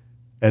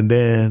 And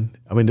then,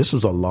 this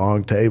was a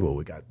long table.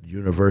 We got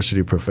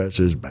university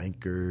professors,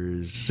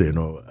 bankers,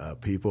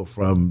 people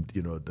from,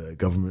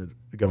 the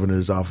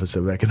governor's office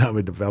of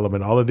economic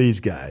development, all of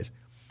these guys.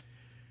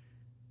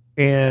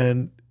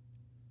 And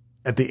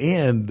at the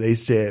end, they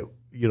said,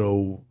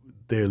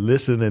 they're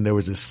listening, and there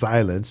was a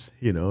silence,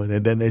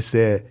 and then they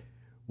said,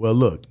 well,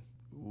 look,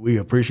 we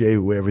appreciate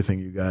everything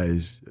you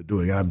guys are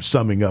doing. I'm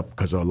summing up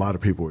because a lot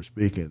of people were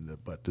speaking,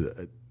 but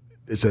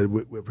they said,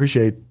 we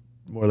appreciate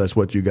more or less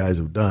what you guys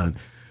have done,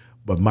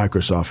 but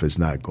Microsoft is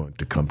not going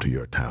to come to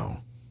your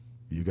town.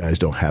 You guys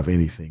don't have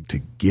anything to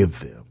give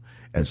them.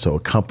 And so a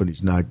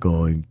company's not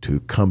going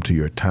to come to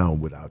your town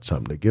without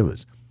something to give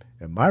us.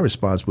 And my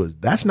response was,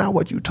 that's not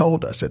what you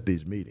told us at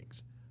these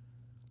meetings.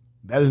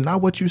 That is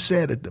not what you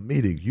said at the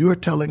meeting. You're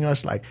telling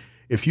us, like,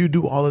 if you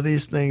do all of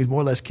these things,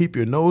 more or less keep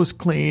your nose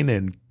clean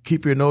and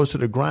keep your nose to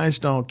the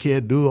grindstone,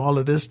 kid, do all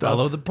of this stuff.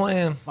 Follow the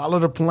plan. Follow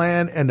the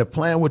plan, and the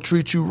plan will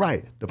treat you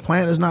right. The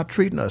plan is not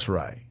treating us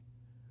right.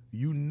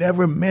 You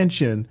never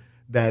mention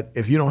that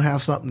if you don't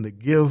have something to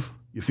give,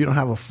 if you don't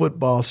have a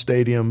football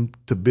stadium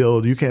to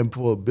build, you can't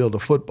build a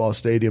football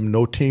stadium,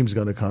 no team's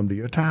going to come to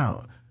your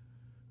town,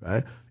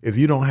 right? If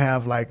you don't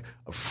have like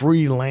a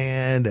free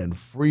land and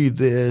free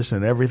this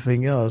and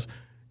everything else,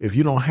 if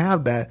you don't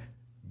have that,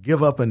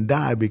 give up and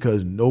die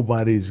because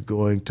nobody's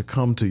going to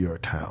come to your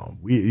town.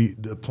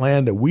 The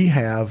plan that we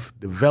have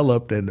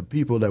developed and the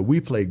people that we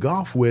play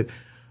golf with,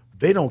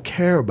 they don't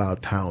care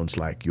about towns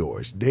like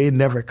yours. They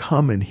never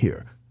come in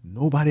here.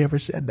 Nobody ever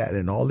said that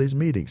in all these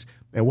meetings.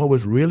 And what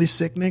was really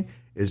sickening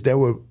is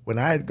when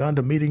I had gone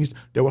to meetings,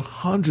 there were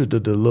hundreds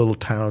of the little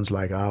towns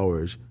like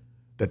ours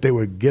that they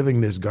were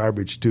giving this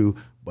garbage to,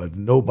 but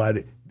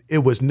it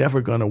was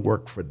never going to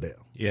work for them.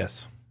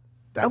 Yes.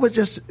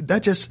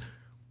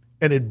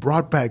 And it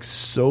brought back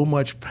so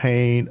much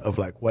pain of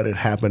like what had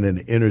happened in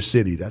the inner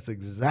city. That's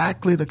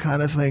exactly the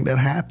kind of thing that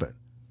happened.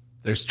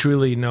 There's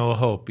truly no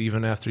hope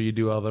even after you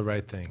do all the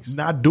right things.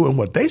 Not doing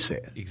what they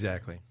said.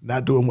 Exactly.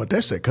 Not doing what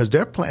they said, because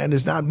their plan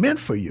is not meant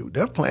for you.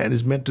 Their plan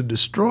is meant to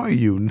destroy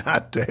you,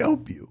 not to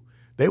help you.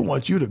 They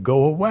want you to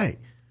go away,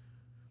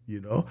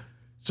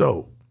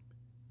 So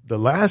the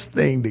last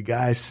thing the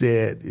guy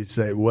said is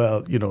say,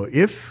 well,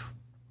 if,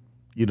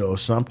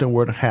 something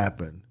were to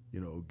happen,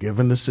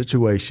 given the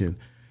situation,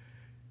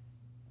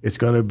 it's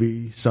going to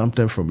be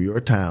something from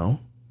your town.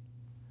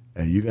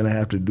 And you're going to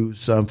have to do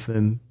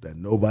something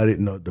that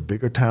the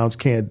bigger towns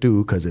can't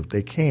do, because if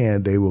they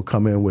can, they will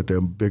come in with their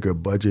bigger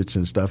budgets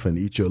and stuff and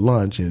eat your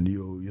lunch, and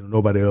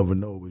nobody will ever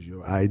know it was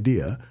your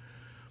idea.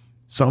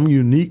 Some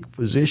unique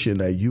position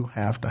that you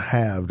have to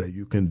have that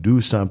you can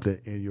do something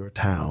in your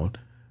town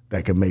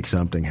that can make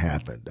something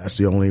happen. That's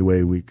the only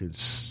way we could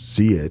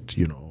see it,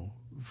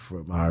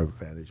 from our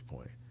vantage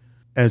point.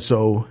 And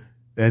so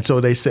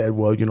they said,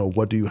 well,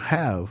 what do you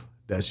have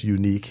that's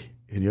unique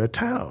in your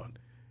town?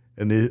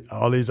 And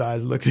all these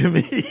eyes looked at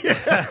me.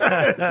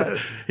 So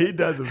he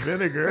does a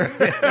vinegar.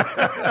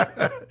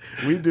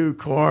 We do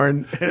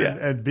corn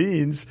and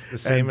beans. The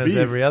same as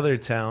every other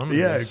town.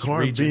 Yeah,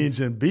 corn, region. Beans,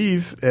 and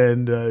beef,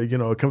 and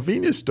a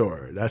convenience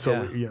store. That's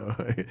what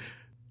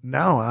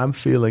Now I'm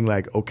feeling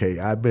like, okay,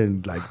 I've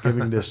been like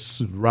giving this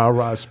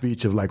rah-rah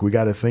speech of like, we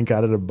got to think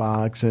out of the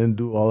box and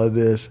do all of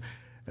this.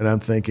 And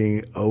I'm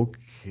thinking,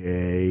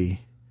 okay,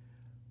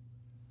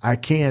 I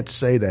can't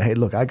say that, hey,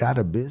 look, I got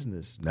a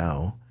business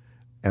now.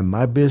 And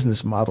my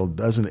business model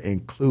doesn't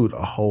include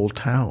a whole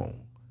town.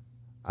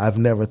 I've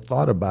never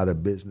thought about a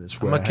business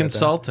where I'm a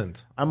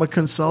consultant. I'm a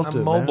consultant.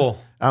 I'm mobile.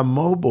 Man. I'm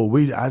mobile.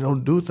 I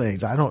don't do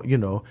things. I don't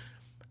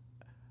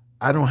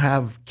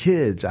have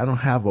kids. I don't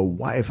have a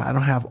wife. I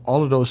don't have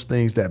all of those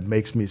things that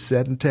makes me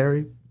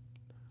sedentary.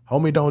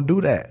 Homie, don't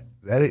do that.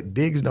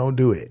 Diggs don't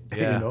do it.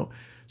 Yeah.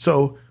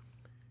 So,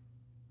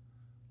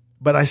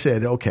 but I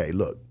said, okay,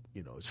 look,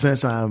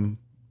 since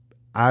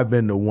I've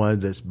been the one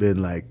that's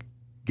been like,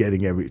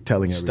 telling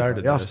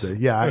everybody else that.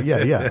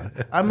 Yeah.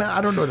 I mean,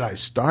 I don't know that I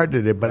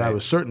started it, but right. I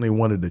was certainly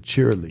one of the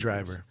cheerleaders.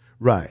 Driver.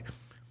 Right.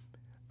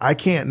 I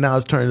can't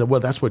now turn, well,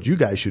 that's what you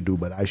guys should do,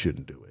 but I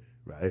shouldn't do it.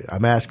 Right.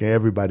 I'm asking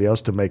everybody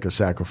else to make a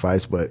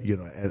sacrifice, but,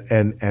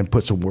 and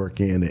put some work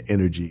in and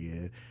energy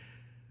in,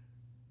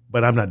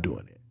 but I'm not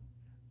doing it.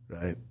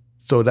 Right.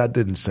 So that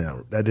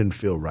didn't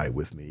feel right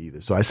with me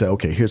either. So I said,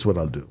 okay, here's what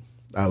I'll do.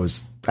 I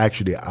was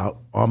actually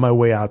on my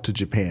way out to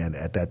Japan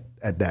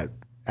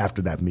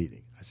after that meeting.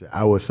 I said,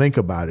 I will think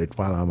about it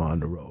while I'm on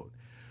the road.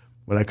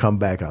 When I come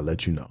back, I'll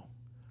let you know.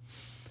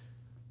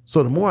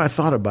 So the more I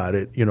thought about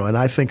it, and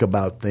I think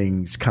about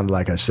things kind of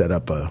like I set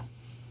up a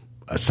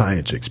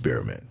science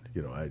experiment.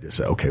 I just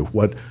said, okay,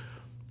 what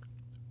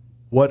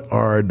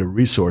are the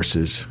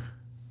resources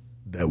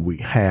that we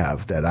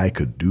have that I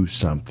could do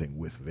something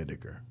with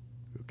vinegar?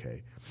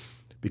 Okay.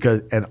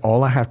 And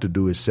all I have to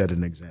do is set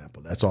an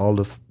example. That's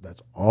all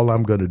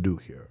I'm going to do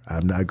here.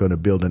 I'm not going to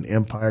build an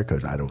empire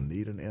because I don't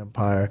need an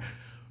empire.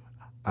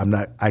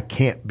 I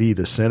can't be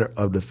the center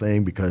of the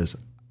thing because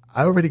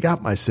I already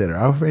got my center.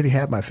 I already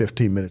had my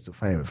 15 minutes of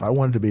fame. If I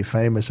wanted to be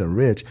famous and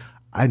rich,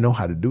 I know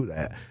how to do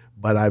that.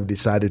 But I've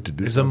decided to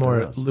do There's something a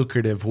more else.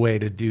 Lucrative way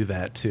to do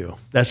that too.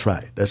 That's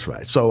right.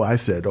 So I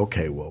said,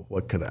 okay, well,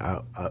 what can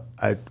I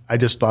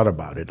just thought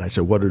about it. I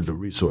said, what are the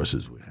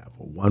resources we have?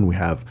 Well, one, we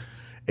have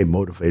a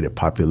motivated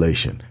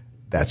population.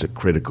 That's a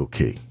critical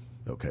key.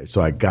 Okay,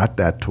 so I got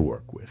that to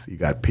work with. You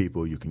got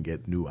people, you can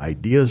get new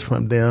ideas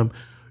from them.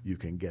 You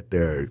can get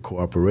their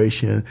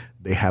cooperation.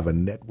 They have a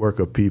network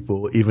of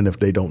people, even if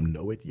they don't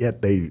know it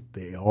yet. They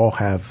all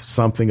have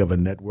something of a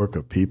network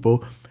of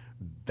people.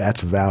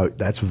 That's value.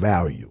 That's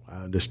value.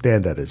 I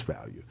understand that as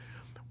value.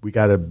 We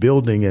got a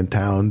building in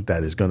town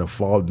that is going to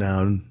fall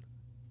down.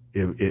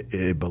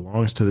 It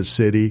belongs to the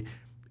city.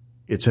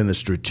 It's in a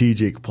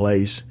strategic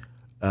place.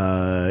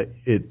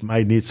 It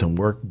might need some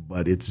work,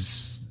 but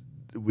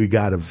we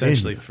got a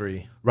essentially venue.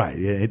 Free. Right,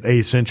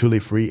 essentially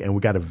free, and we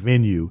got a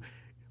venue.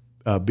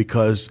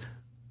 Because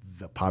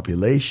the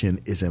population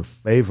is in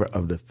favor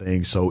of the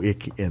thing. So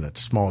in a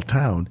small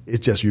town,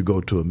 it's just you go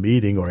to a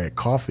meeting or a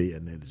coffee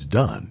and it's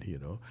done,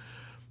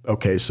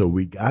 Okay, so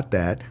we got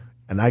that.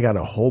 And I got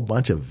a whole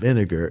bunch of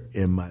vinegar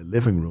in my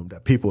living room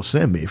that people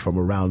send me from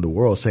around the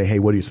world saying, hey,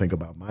 what do you think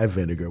about my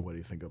vinegar? What do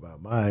you think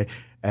about mine?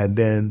 And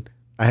then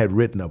I had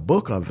written a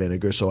book on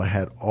vinegar. So I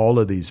had all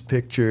of these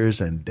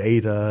pictures and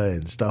data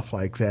and stuff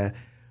like that.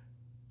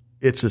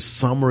 It's a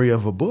summary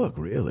of a book,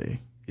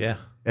 really. Yeah.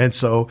 And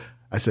so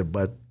I said,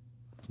 but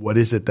what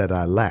is it that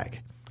I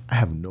lack? I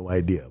have no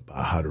idea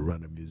about how to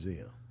run a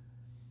museum.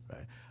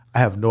 Right? I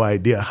have no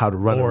idea how to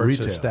run a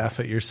retail. Or to staff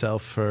it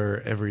yourself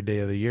for every day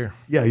of the year.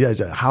 Yeah.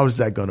 How is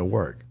that going to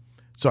work?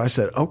 So I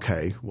said,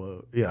 okay,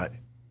 well,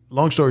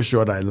 long story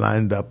short, I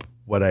lined up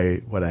what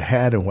I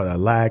had and what I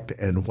lacked,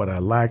 and what I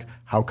lacked,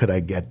 how could I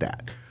get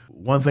that?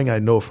 One thing I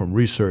know from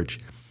research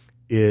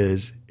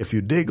is if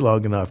you dig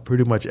long enough,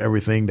 pretty much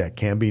everything that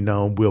can be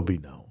known will be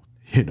known.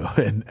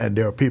 And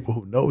there are people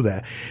who know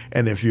that.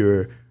 And if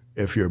you're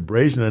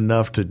brazen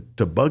enough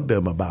to bug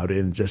them about it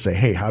and just say,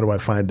 hey, how do I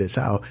find this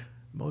out?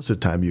 Most of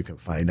the time you can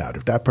find out.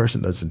 If that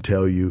person doesn't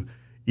tell you,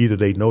 either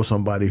they know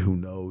somebody who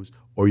knows,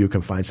 or you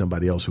can find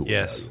somebody else who will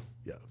tell you.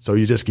 Yeah. So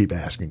you just keep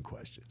asking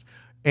questions.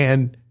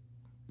 And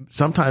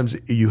sometimes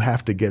you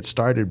have to get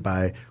started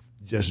by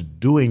just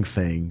doing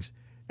things,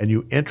 and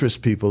you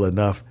interest people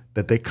enough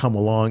that they come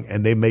along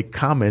and they make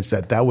comments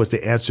that was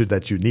the answer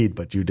that you need,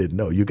 but you didn't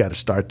know. You got to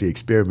start the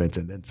experiment,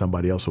 and then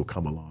somebody else will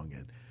come along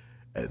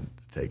and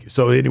take it.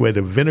 So anyway,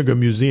 the Vinegar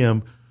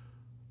Museum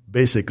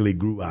basically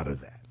grew out of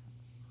that.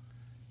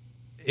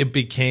 It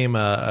became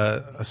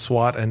a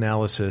SWOT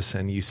analysis,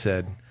 and you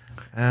said,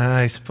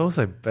 I suppose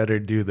I better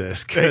do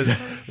this because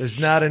there's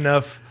not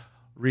enough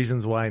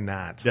reasons why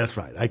not. That's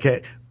right. I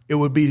can't. It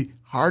would be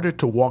harder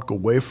to walk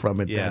away from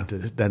it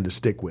than to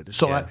stick with it.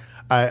 So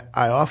I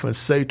often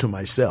say to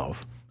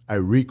myself, I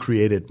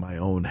recreated my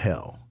own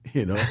hell,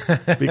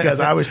 because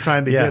I was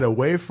trying to get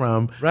away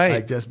from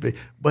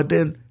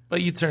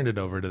But you turned it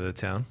over to the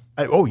town.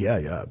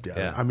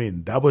 Yeah. I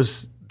mean, that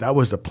was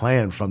the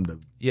plan from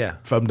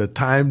the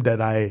time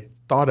that I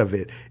thought of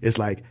it. It's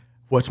like,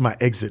 what's my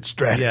exit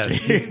strategy?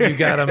 Yes, you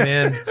got them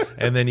in,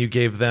 and then you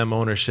gave them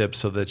ownership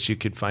so that you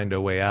could find a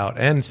way out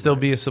and still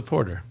be a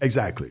supporter.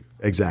 Exactly.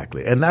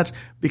 And that's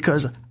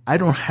because I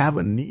don't have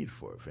a need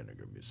for a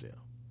vinegar museum.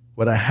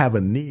 What I have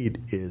a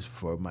need is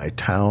for my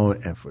town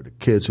and for the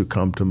kids who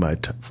come to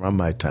from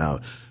my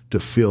town to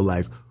feel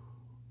like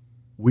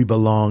we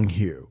belong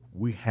here.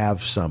 We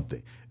have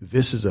something.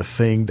 This is a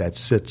thing that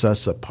sets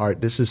us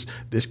apart. This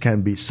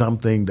can be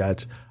something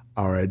that's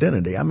our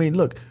identity. I mean,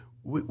 look,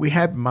 we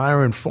had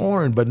Myron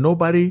Florin, but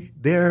nobody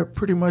there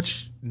pretty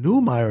much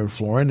knew Myron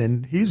Florin,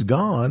 and he's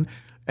gone.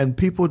 And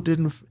people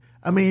didn't.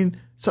 I mean,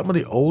 some of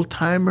the old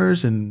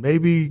timers and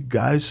maybe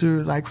guys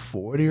who are like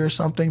 40 or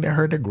something, they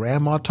heard their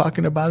grandma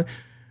talking about it.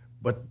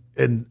 But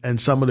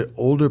and some of the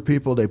older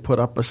people, they put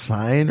up a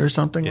sign or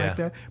something like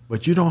that.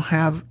 But you don't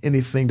have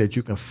anything that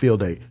you can feel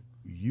that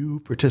you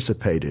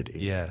participated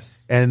in.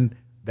 Yes. And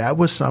that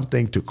was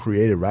something to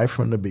create it right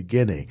from the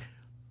beginning.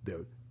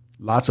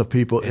 Lots of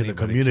people in the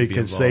community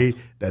can say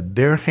that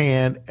their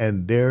hand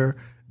and their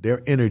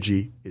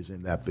energy is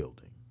in that building.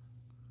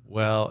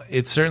 Well,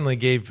 it certainly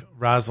gave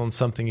Roslyn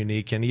something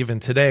unique. And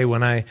even today,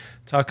 when I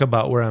talk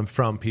about where I'm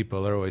from,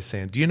 people are always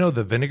saying, do you know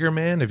the Vinegar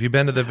Man? Have you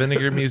been to the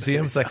Vinegar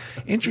Museum? It's like,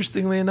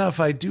 interestingly enough,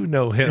 I do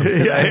know him.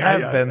 I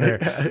have been there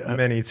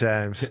many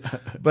times.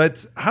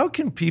 But how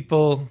can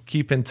people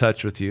keep in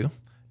touch with you,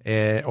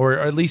 or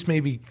at least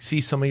maybe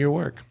see some of your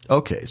work?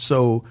 Okay,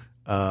 so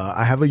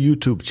I have a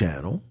YouTube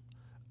channel.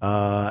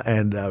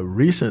 And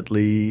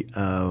recently,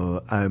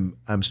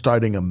 I'm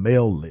starting a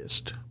mail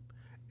list.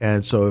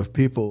 And so if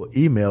people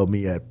email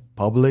me at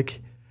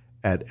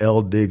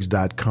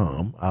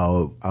public@ldiggs.com,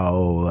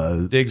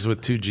 I'll Diggs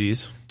with 2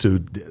 G's.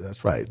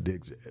 That's right,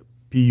 Diggs,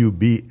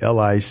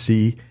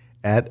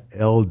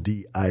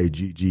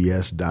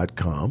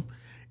 public@ldiggs.com.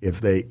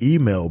 If they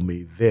email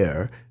me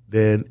there,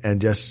 then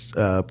and just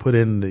put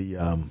in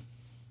the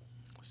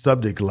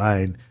subject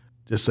line,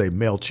 just say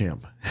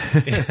MailChimp.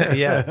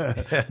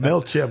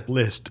 MailChimp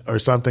list or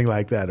something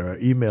like that, or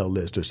an email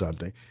list or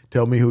something.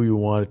 Tell me who you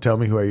want, tell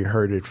me where you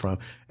heard it from,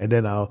 and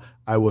then I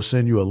will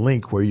send you a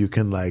link where you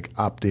can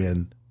opt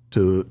in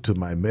to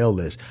my mail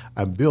list.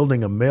 I'm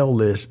building a mail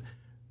list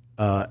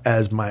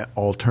as my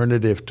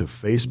alternative to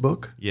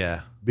Facebook.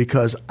 Yeah.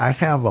 because I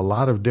have a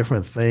lot of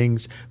different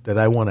things that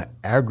I want to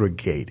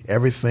aggregate,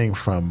 everything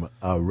from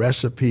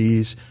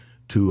recipes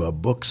to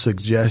book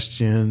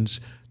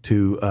suggestions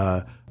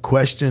to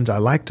questions. I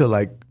like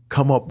to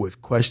come up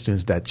with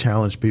questions that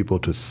challenge people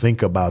to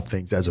think about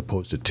things as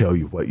opposed to tell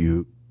you what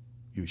you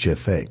should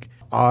think.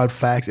 Odd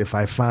facts, if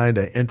I find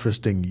an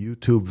interesting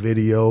YouTube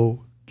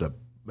video, to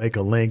make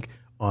a link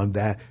on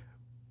that.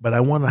 But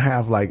I want to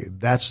have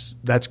that's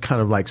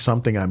kind of like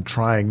something I'm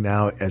trying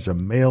now as a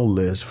mail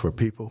list for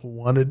people who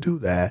want to do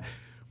that,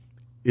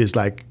 is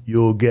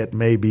you'll get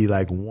maybe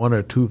 1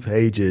 or 2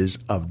 pages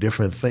of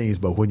different things,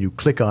 but when you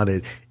click on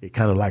it, it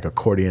kind of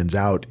accordions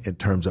out in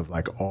terms of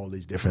all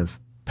these different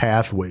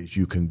pathways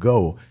you can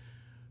go.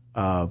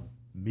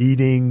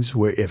 Meetings,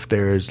 where if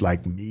there's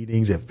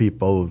meetings, if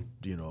people,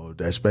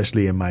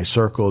 especially in my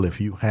circle,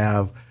 if you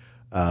have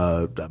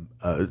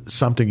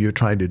something you're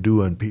trying to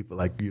do and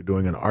people you're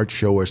doing an art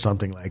show or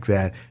something like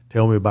that,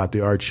 tell me about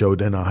the art show.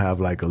 Then I'll have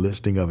a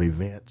listing of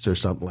events or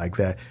something like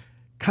that,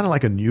 kind of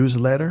like a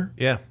newsletter.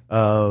 Yeah.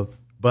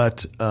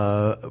 But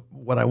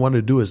what I want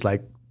to do is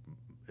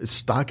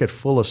stock it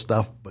full of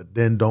stuff, but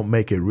then don't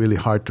make it really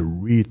hard to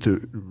read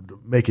through.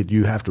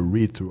 You have to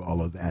read through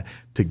all of that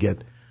to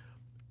get,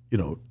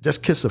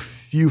 just kiss a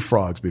few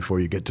frogs before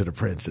you get to the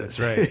princess.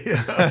 That's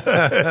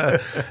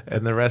right.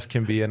 And the rest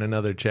can be in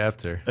another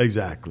chapter.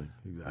 Exactly.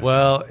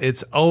 Well,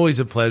 it's always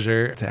a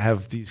pleasure to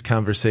have these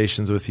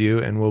conversations with you,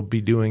 and we'll be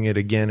doing it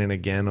again and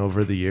again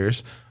over the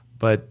years.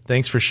 But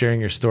thanks for sharing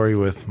your story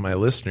with my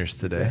listeners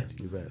today.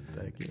 You bet.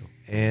 Thank you.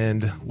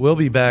 And we'll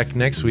be back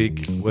next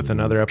week with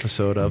another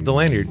episode of The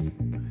Lanyard.